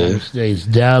the United States.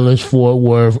 Dallas, Fort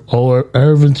Worth,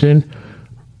 Irvington,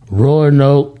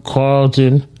 Roanoke,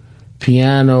 Carlton,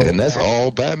 Piano, And that's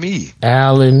all by me.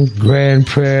 Allen, Grand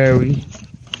Prairie,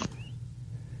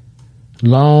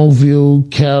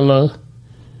 Longview, Keller,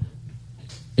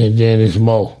 and then it's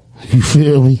more. You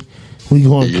feel me? We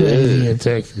going crazy in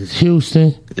Texas.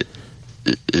 Houston,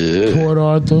 Yeah. Port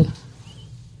Arthur.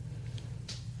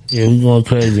 Yeah, we going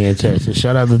crazy in Texas.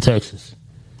 Shout out to Texas.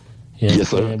 Yeah, Yes,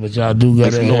 sir. But y'all do got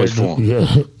Make some noise for 'em. Yeah,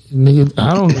 nigga.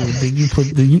 I don't even think you put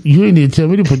you ain't even tell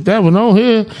me to put that one on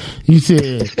here. You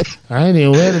said I ain't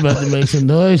even worried about to make some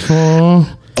noise for 'em.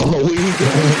 Oh,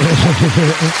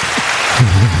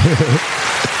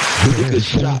 we got a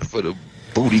shot for the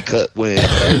booty cut when Yeah,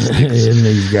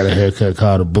 niggas got a haircut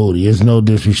called a booty. It's no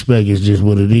disrespect. It's just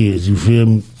what it is. You feel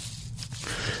me?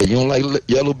 you don't like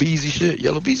yellow beezy shit.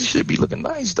 Yellow beezy shit be looking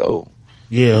nice though.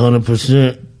 Yeah,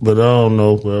 100%. But I don't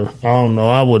know, bro. I don't know.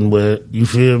 I wouldn't wear it. You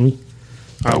feel me?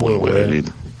 I wouldn't wear it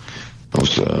either. I'm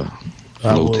sorry.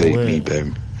 I Low wouldn't take wear me, it.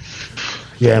 baby.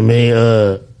 Yeah, I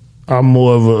mean, I'm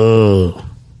more of a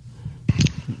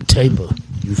taper.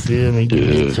 You feel me? Give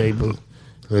me a Yeah. taper.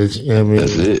 Let's, I mean,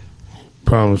 That's it.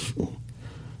 promise you.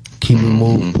 Keep it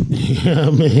moving. You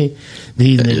know what I mean?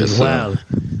 These Yes, niggas sir. wild.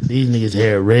 These niggas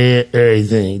hair red,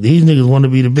 everything. These niggas want to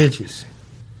be the bitches.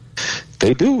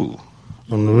 They do.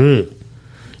 On the real.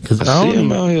 Cause I I see don't 'em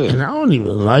even, out here. and I don't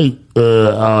even like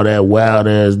all that wild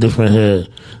ass different hair.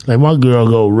 Like my girl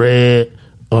go red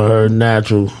or her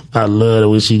natural. I love it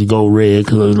when she go red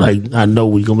because like I know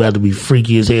we gonna have to be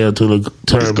freaky as hell till it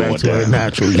turn It's back going to her down.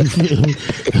 natural. You feel me?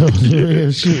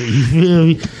 Real shit. You feel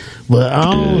me? But I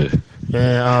don't.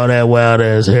 Man, all that wild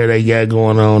ass hair they got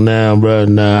going on now, bro.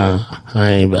 Nah,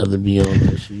 I ain't about to be on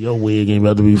that shit. Your wig ain't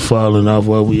about to be falling off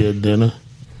while we at dinner.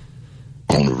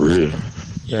 On the real.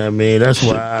 Yeah, I mean, that's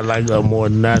why I like a more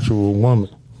natural woman.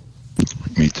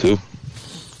 Me too.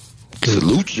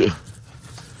 Salute you.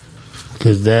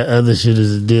 Because that other shit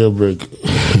is a deal breaker.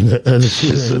 That other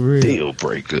shit It's a ain't real. deal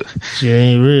breaker. She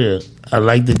ain't real. I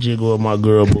like the jiggle of my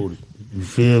girl booty. You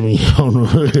feel me? On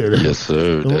the real. Yes,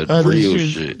 sir. That real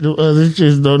shit. The other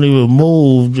shits don't even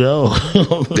move, Joe.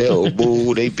 They'll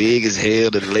move. They big as hell.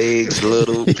 The legs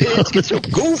little. Bitch, get your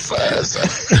goof ass.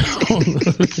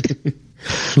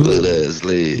 Little ass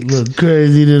legs. Look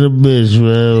crazy than a bitch,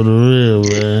 man. On the real,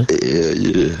 man.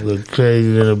 Yeah. Look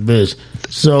crazy than a bitch.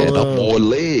 So, And I'm more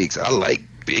legs. I like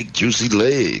big, juicy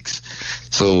legs.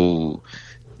 So,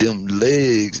 them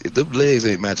legs, if them legs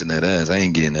ain't matching that ass, I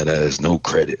ain't getting that ass no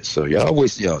credit. So, y'all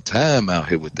wasting y'all time out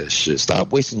here with that shit.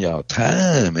 Stop wasting y'all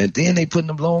time. And then they putting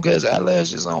them long ass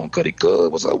eyelashes on. Cut it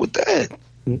good. What's up with that?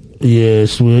 yeah,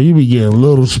 swear, you be getting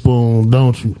little spoon,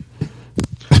 don't you?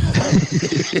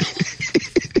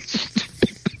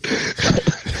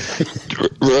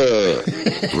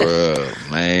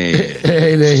 Bruh, man.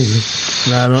 Hey,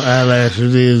 nah, no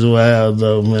eyelashes is wild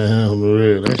though, man. On the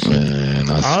real, that shit, Man,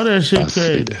 all that shit I see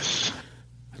crazy. this.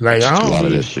 Like I A lot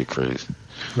of don't, that shit crazy.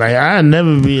 like I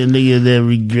never be a nigga that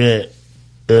regret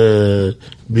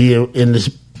being in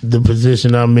the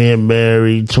position I'm in,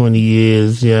 married 20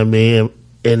 years. You know what I mean?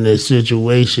 In the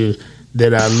situation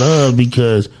that I love,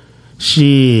 because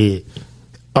shit,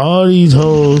 all these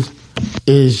hoes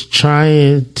is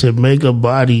trying to make a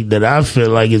body that I feel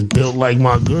like is built like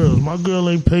my girl. My girl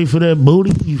ain't pay for that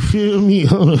booty. You feel me? Yeah.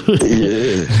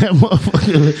 That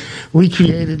motherfucker, we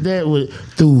created that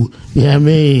through, you know what I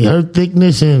mean, her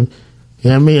thickness and, you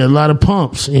know what I mean, a lot of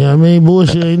pumps. You know what I mean?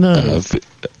 Bullshit ain't nothing.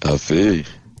 I feel you.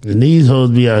 And these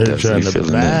hoes be out here trying Definitely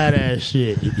to buy feeling that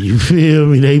shit. You feel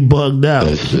me? They bugged out.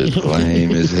 That shit lame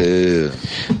as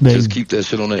hell. They- Just keep that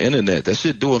shit on the internet. That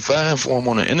shit doing fine for them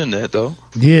on the internet, though.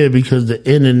 Yeah, because the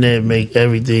internet make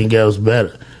everything else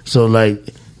better. So, like,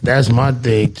 that's my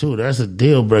thing, too. That's a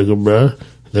deal breaker, bro.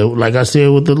 Like I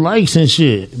said with the likes and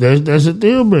shit, that's a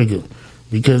deal breaker.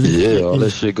 Because Yeah, all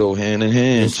that shit go hand in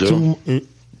hand, it's Joe.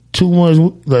 too much.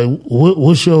 Like,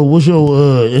 what's your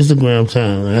Instagram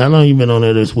time? Like, how long you been on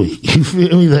there this week? You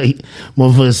feel me? Like,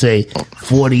 motherfuckers say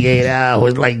 48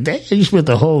 hours. Like, damn, you spent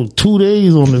the whole 2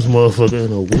 days on this motherfucker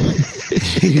in a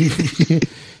week.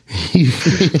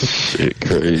 Shit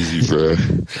crazy, bro.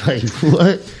 Like,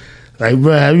 what? Like,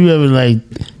 bro, have you ever, like,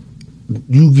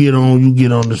 you get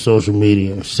on the social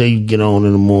media, say you get on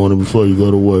in the morning before you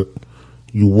go to work.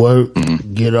 You work,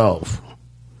 get off.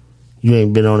 You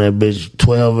ain't been on that bitch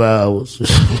 12 hours.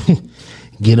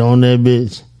 Get on that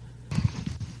bitch,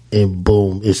 and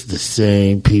boom, it's the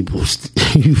same people.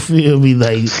 You feel me?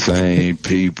 Like, Same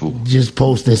people. just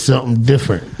posting something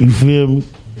different. You feel me?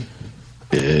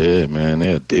 Yeah, man,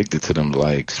 they're addicted to them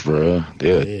likes, bro.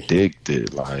 They're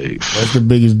addicted. Like, That's the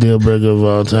biggest deal breaker of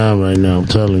all time right now. I'm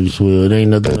telling you, Swill. It ain't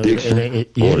nothing. addiction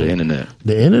or the internet.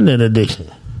 The internet addiction.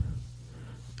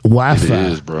 Wi-Fi.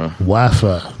 It is, bro.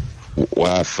 Wi-Fi.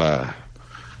 Wi-Fi.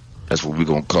 That's what we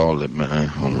gonna call it, man.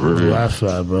 On the real.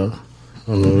 Wi-Fi, bro.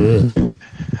 On the real.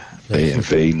 They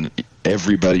invading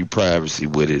everybody's privacy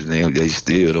with it, and they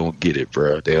still don't get it,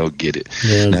 bro. They don't get it.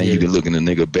 Yeah, now you yeah. can look in the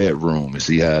nigga bedroom and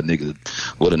see how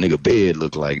what a nigga bed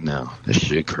look like now. That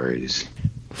shit crazy.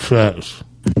 Facts.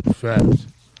 Facts.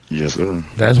 Yes, sir.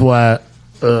 That's why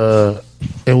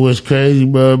and what's crazy,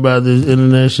 bro, about this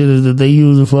internet shit is that they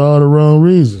use it for all the wrong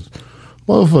reasons.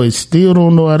 Motherfuckers still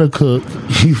don't know how to cook.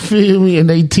 You feel me? And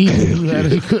they teach you how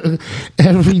to cook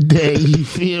every day. You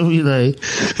feel me? Like,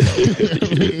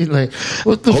 like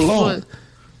what the Hold fuck?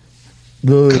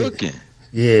 Go ahead. Cooking.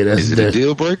 Yeah, that's Is it a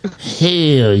deal breaker?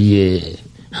 hell yeah,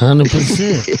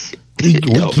 100%.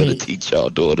 Y'all better teach y'all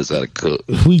daughters how to cook.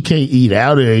 If we can't eat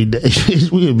out every day,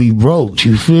 we'll be broke.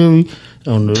 You feel me?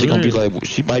 On the She gonna be real. like,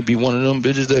 she might be one of them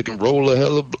bitches that can roll a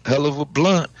hell of a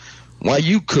blunt. Why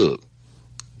you cook?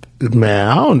 Man,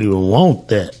 I don't even want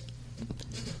that.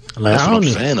 Like, That's I what I'm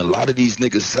don't. saying. A lot of these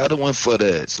niggas settling for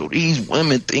that. So these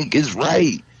women think it's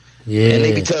right. Yeah. And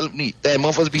they be telling me, that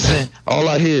motherfuckers be saying, all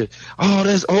I hear, oh,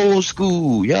 that's old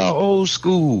school. Y'all old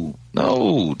school.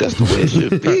 No, that's the way it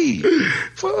should be.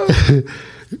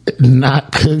 Fuck.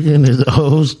 Not cooking is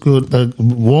old school. Like,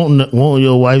 want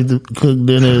your wife to cook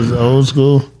dinner is old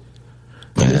school.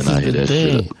 Man, I hear the that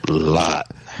thing. shit a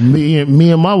lot. Me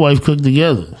and my wife cook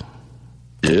together.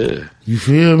 Yeah. You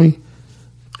feel me?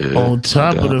 Yeah. On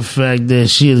top of the fact that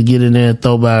she'll get in there and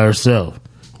throw by herself.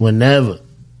 Whenever.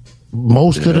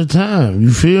 Most of the time.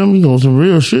 You feel me? On some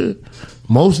real shit.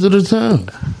 Most of the time.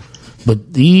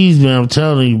 But these, man, I'm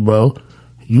telling you, bro.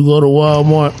 You go to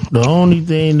Walmart, the only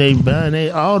thing they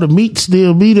buying, all the meat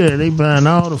still be there. They buying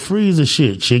all the freezer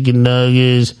shit. Chicken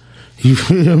nuggets. You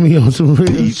feel me? On some real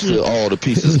Pizza, shit. all the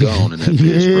pieces gone in that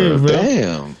Yeah, bitch, bro. bro.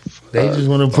 Damn. They just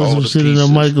want to put all some the shit in the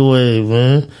pieces. microwave,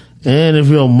 man. And if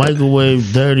your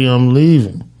microwave dirty, I'm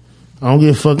leaving. I don't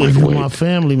give a fuck if you're my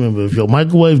family member. If your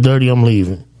microwave dirty, I'm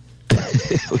leaving.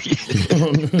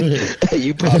 Hey,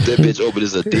 you pop that bitch open,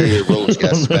 it's a dead roach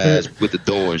got smashed with the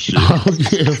door and shit. I don't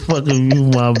give a fuck if you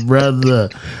my brother.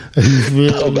 You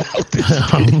feel me?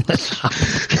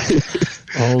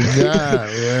 Oh God,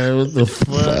 man, what the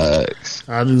fuck? Facts.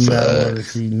 I do not want to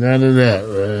see none of that,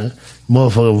 man.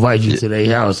 Motherfucker invite you to their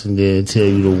house and then tell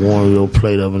you to warm your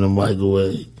plate up in the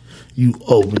microwave. You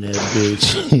open that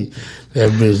bitch. That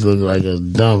bitch look like a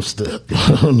dumpster.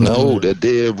 No, that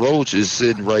dead roach is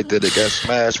sitting right there that got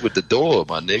smashed with the door,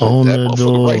 my nigga. On that the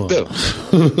motherfucker door.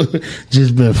 right there.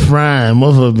 Just been frying.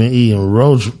 Motherfucker been eating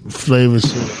roach flavored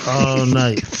shit all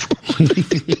night.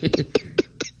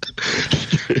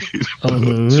 On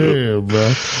the real, bro.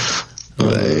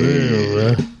 On the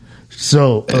real, bro.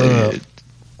 So,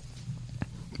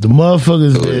 the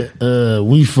motherfuckers that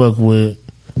we fuck with,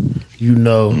 you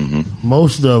know,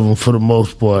 most of them, for the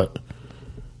most part,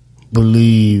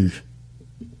 believe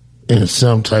in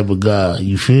some type of God.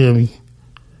 You feel me?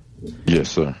 Yes,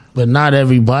 sir. But not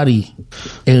everybody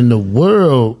in the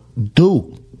world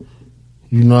do.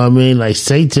 You know what I mean? Like,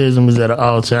 Satanism is at an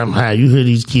all-time high. You hear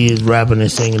these kids rapping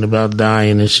and singing about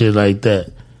dying and shit like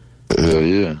that. Hell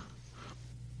yeah.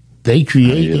 They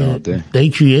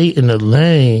creating a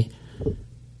lane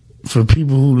for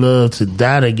people who love to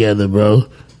die together, bro.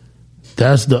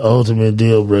 That's the ultimate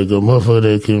deal breaker.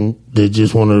 Motherfucker that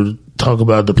just want to talk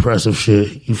about depressive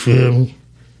shit. You feel me?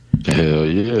 Hell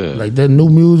yeah. Like that new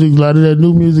music, a lot of that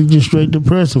new music just straight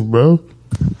depressive, bro.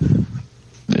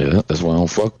 Yeah, that's why I don't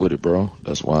fuck with it, bro.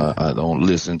 That's why I don't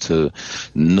listen to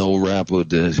no rapper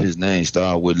that his name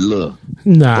start with Lil.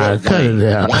 Nah, But cut it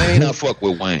out. Wayne, I fuck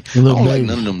with Wayne. Lil I don't like Baby.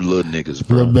 none of them little niggas,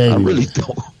 bro. Lil Baby. I really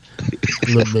don't.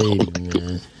 Lil Baby,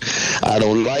 man. I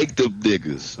don't like them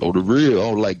niggas. On the real, I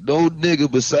don't like no nigga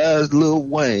besides Lil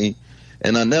Wayne.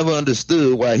 And I never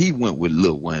understood why he went with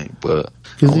Lil Wayne. But I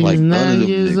Because don't he like was none of 9 them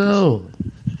years niggas. old.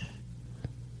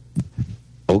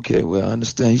 Okay, well I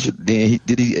understand. He should then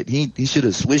he should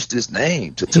have switched his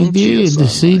name to He Tunchi or did.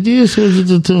 something. He did switch it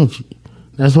to Tunchi.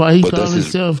 That's why he But called that's his-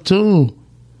 himself Toon.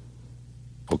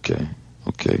 Okay.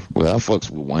 Well, I fucks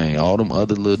with Wayne. All them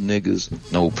other little niggas,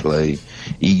 no play.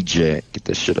 E-Jack, get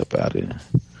that shit up out of there.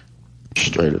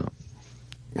 Straight up.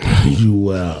 You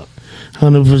wild.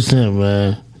 100%,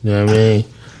 man. You know what I mean?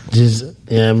 Just,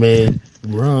 you know what I mean?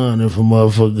 Run if a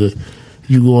motherfucker,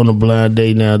 you go on a blind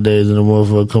date nowadays and a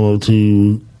motherfucker come up to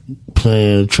you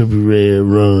playing Trippie Redd,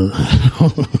 run.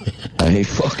 I ain't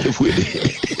fucking with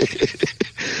it.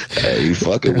 I ain't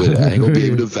fucking with it. I ain't gonna be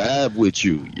able to vibe with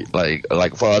you. Like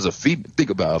as far as a female, think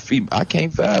about a female. I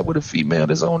can't vibe with a female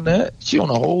that's on that. She on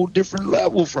a whole different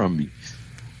level from me.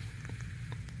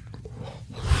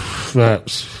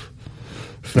 Facts.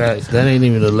 That ain't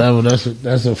even a level. That's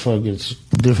a fucking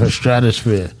different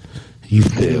stratosphere. You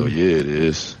Hell yeah, it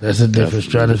is. That's a different Definitely.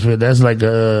 stratosphere. That's like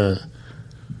a,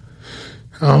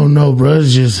 I don't know, bro.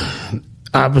 It's just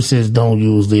opposites don't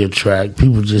usually attract.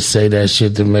 People just say that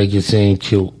shit to make it seem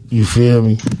cute. You feel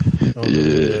me?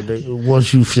 Yeah.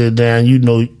 Once you sit down, you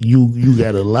know you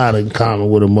got a lot in common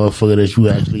with a motherfucker that you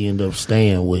actually end up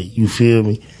staying with. You feel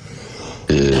me?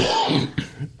 Yeah.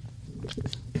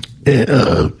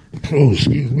 And,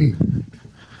 excuse me.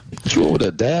 You over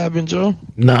there dabbing, Joe?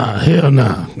 Nah, hell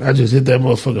nah. I just hit that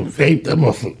motherfucking vape. That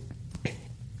motherfucker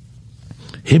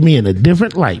hit me in a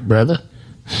different light, brother.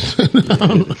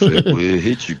 It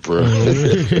hit you, bro.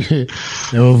 That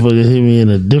motherfucker hit me in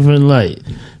a different light.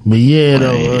 But yeah,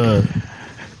 though,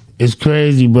 it's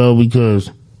crazy, bro, because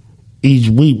each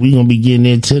week we gonna be getting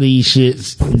into these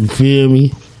shits. You feel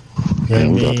me? You know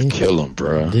Man, what we I about to mean? kill him,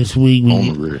 bro. This week we On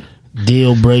get the real.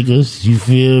 deal breakers. You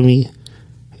feel me?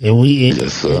 And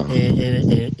Yes, sir.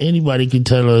 and anybody can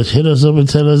tell us, hit us up and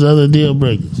tell us other deal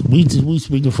breakers. We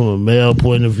speaking from a male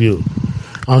point of view.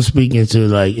 I'm speaking to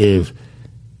like if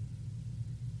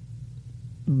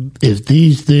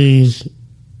these things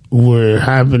were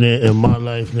happening in my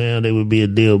life now, they would be a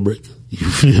deal breaker. You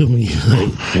feel me?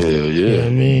 Like, Hell you know what I yeah.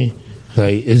 mean?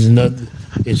 Like it's nothing.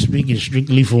 It's speaking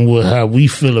strictly from how we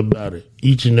feel about it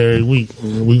each and every week.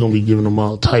 We gonna be giving them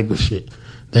all type of shit.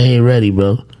 They ain't ready,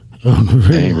 bro.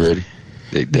 They ain't ready.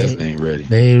 They definitely ain't ready.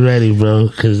 They ain't ready, bro.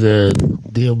 Because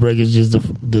deal breaker is just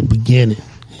the beginning.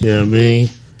 You know what I mean?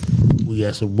 We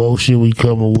got some bullshit we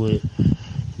coming with.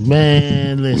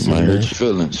 Man, listen, Might man. hurt your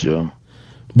feelings, yo.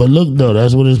 But look, though,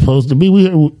 that's what it's supposed to be.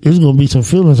 There's going to be some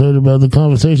feelings hurt about the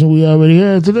conversation we already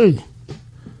had today.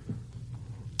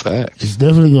 Facts. It's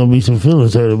definitely going to be some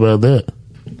feelings hurt about that.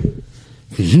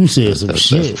 Because Cause you said some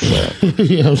shit.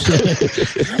 You know what I'm saying?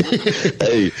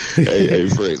 hey,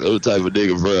 Frank, I'm the type of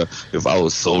nigga, bro. If I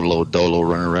was solo dolo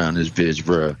running around this bitch,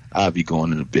 bro, I'd be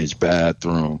going in the bitch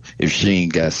bathroom. If she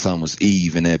ain't got Summer's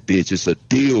Eve in that bitch, it's a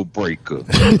deal breaker.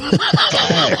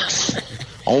 Facts.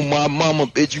 On my mama,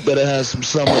 bitch, you better have some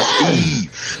Summer's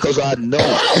Eve. Cause I know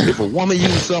if a woman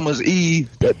use Summer's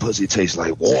Eve, that pussy tastes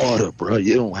like water, bro.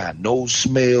 You don't have no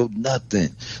smell, nothing.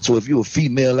 So if you a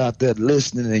female out there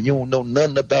listening and you don't know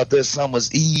nothing about that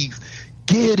Summer's Eve,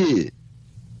 get it.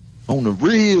 On the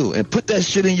real, and put that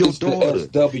shit in your daughter,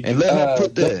 and let her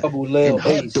put that in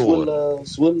her daughter.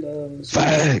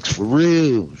 Facts, for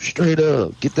real, straight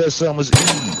up. Get that Summer's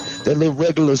Eve. That little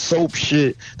regular soap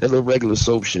shit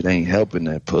ain't helping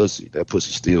that pussy. That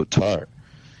pussy still tart.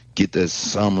 Get that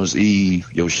Summer's Eve.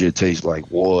 Your shit tastes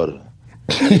like water.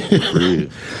 For real. You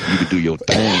can do your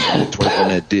thing. You can twerk on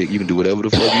that dick. You can do whatever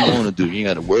the fuck you want to do. You ain't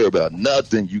got to worry about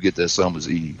nothing. You get that Summer's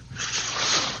Eve.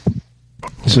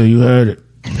 So you heard it.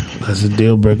 That's a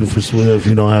deal breaker for Swill if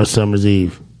you don't have Summer's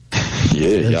Eve.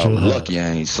 Yeah, y'all lucky I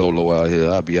ain't solo out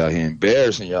here. I'll be out here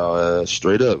embarrassing y'all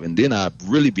straight up. And then I'd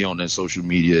really be on that social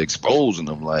media exposing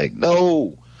them like,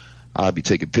 no. I'll be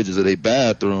taking pictures of their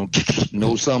bathroom.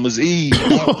 No Summer's Eve.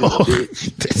 Out this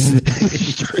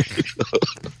bitch. Straight up.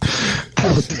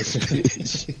 Out this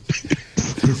bitch.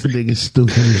 This nigga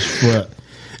stupid as fuck.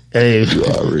 Hey, you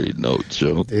already know,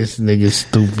 Joe. This nigga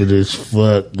stupid as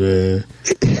fuck, man.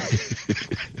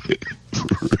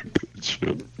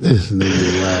 This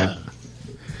nigga loud.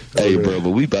 Hey, bro,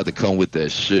 but we about to come with that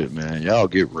shit, man. Y'all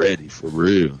get ready for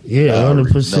real. Yeah,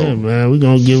 100%, man. We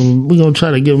gonna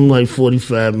try to give them like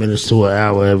 45 minutes to an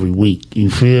hour every week. You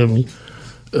feel me?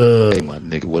 Hey, my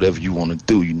nigga, whatever you want to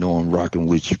do, you know I'm rocking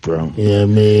with you, bro. Yeah,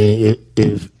 man.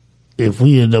 If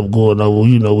we end up going over,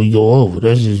 you know, we go over.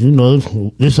 That's just, you know,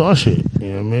 it's our shit. You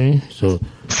know what I mean? So,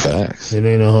 facts. It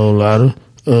ain't a whole lot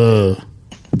of.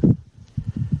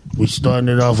 We starting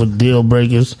it off with deal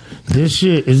breakers. This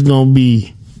shit is gonna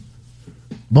be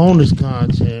bonus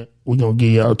content. We're gonna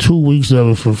give y'all 2 weeks of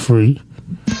it for free,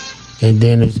 and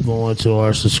then it's going to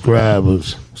our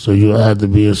subscribers. So you'll have to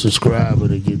be a subscriber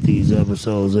to get these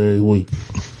episodes every week.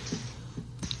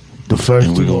 The first,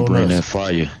 and we're gonna bring that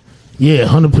fire. Yeah,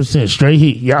 100% straight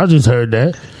heat. Y'all just heard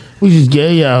that. We just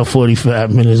gave y'all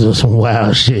 45 minutes of some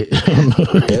wild shit.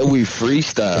 Yeah, we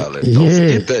freestyling. Don't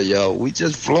forget that, y'all. We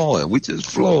just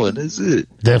flowing. That's it.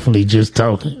 Definitely just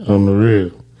talking on the real.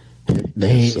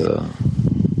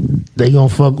 They gonna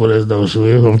fuck with us though,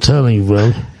 Swill. I'm telling you,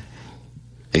 bro.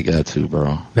 They got to,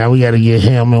 bro. Now we gotta get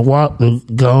Ham and Walk to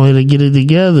go ahead and get it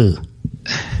together.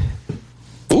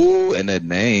 Ooh, and that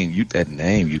name you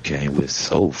came with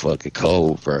so fucking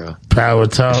cold, bro. Power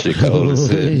Talk. That shit cold as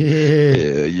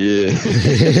hell. Yeah.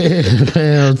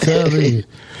 Man, I'm telling you.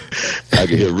 I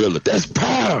can hear Rilla. That's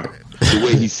power. The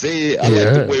way he said, I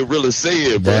like the way Rilla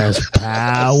said, bro. That's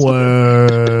power.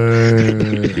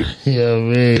 You know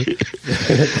what I mean?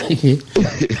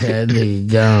 That nigga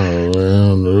gone, man,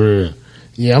 on the real.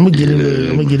 Yeah, I'm gonna get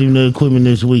him the equipment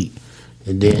this week,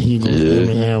 and then him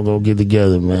and Ham gonna get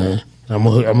together, man. I'm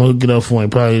gonna hook it up for him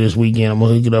probably this weekend. I'm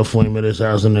gonna hook it up for him at his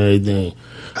house and everything,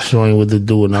 show him what to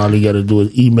do, and all he got to do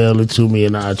is email it to me,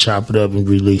 and I'll chop it up and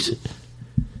release it.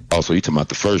 Also, you talking about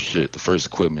the first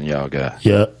equipment y'all got?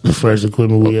 Yeah, the first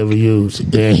equipment we ever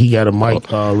used. And he got a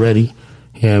mic already.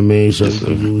 You know what I mean? So he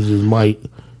can use his mic,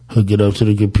 hook it up to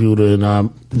the computer,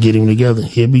 and get him together.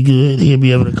 He'll be good. He'll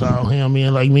be able to call him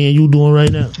in like me and you doing right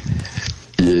now.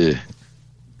 Yeah,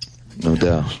 no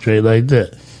doubt. Straight like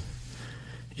that.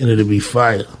 And it'll be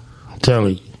fire. I'm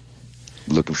telling you.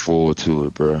 Looking forward to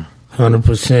it, bro.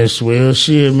 100% Swill.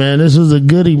 Shit, man. This was a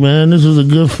goodie, man. This was a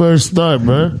good first start,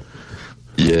 bro.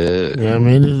 Yeah. Yeah, I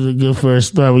mean, this is a good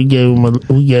first start. We gave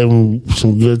him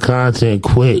some good content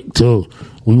quick too.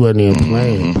 We wasn't even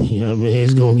playing. You know what I mean?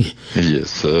 It's gonna get, yes,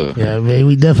 sir. Yeah, I mean,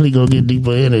 we definitely gonna get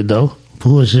deeper in it though.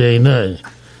 Bullshit ain't nothing.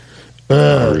 I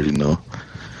already know.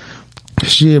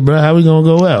 Shit, bro, how we gonna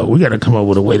go out? We gotta come up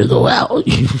with a way to go out.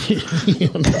 You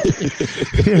know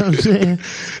what I'm saying?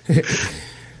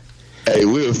 Hey,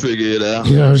 we'll figure it out.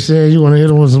 You know what I'm saying? You want to hit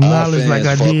them with some knowledge like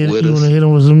I did? You want to hit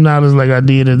them with some knowledge like I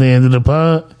did at the end of the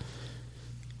pod?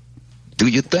 Do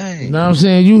your thing. You know what I'm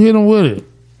saying? You hit them with it.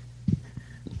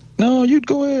 No, you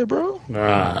go ahead, bro.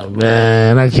 Nah,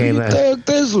 man, I can't. Thug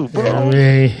Thizzle, bro. I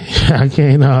mean, I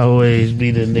can't always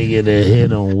be the nigga that hit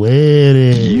them with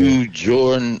it. You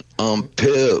Jordan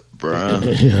Pip, bro.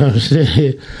 You know what I'm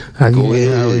saying? I can't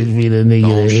always be the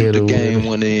nigga that hit them with it. Shoot the game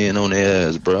one in on the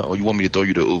ass, bro. Or you want me to throw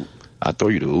you the oop? I throw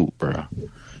you the oop, bro.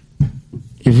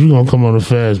 If you gonna come on a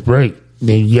fast break,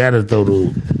 then you gotta throw the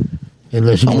oop.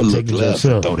 Unless you I'm want gonna to take look it left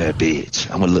and yourself. throw that bitch.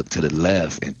 I'm gonna look to the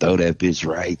left and throw that bitch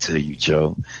right to you,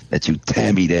 Joe. That you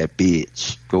Tammy that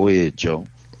bitch. Go ahead, Joe.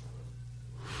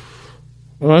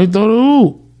 All right, throw the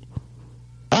hoop.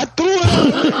 I threw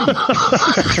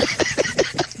it.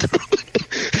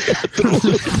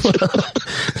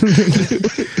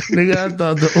 Nigga, I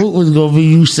thought the hoop was gonna be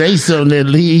you say something that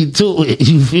lead to it.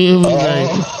 You feel me?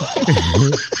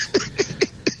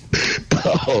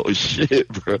 Oh shit,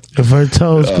 bro. If her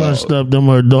toes crushed up, them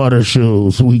her daughter's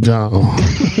shoes. We gone.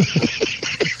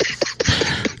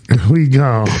 We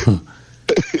gone.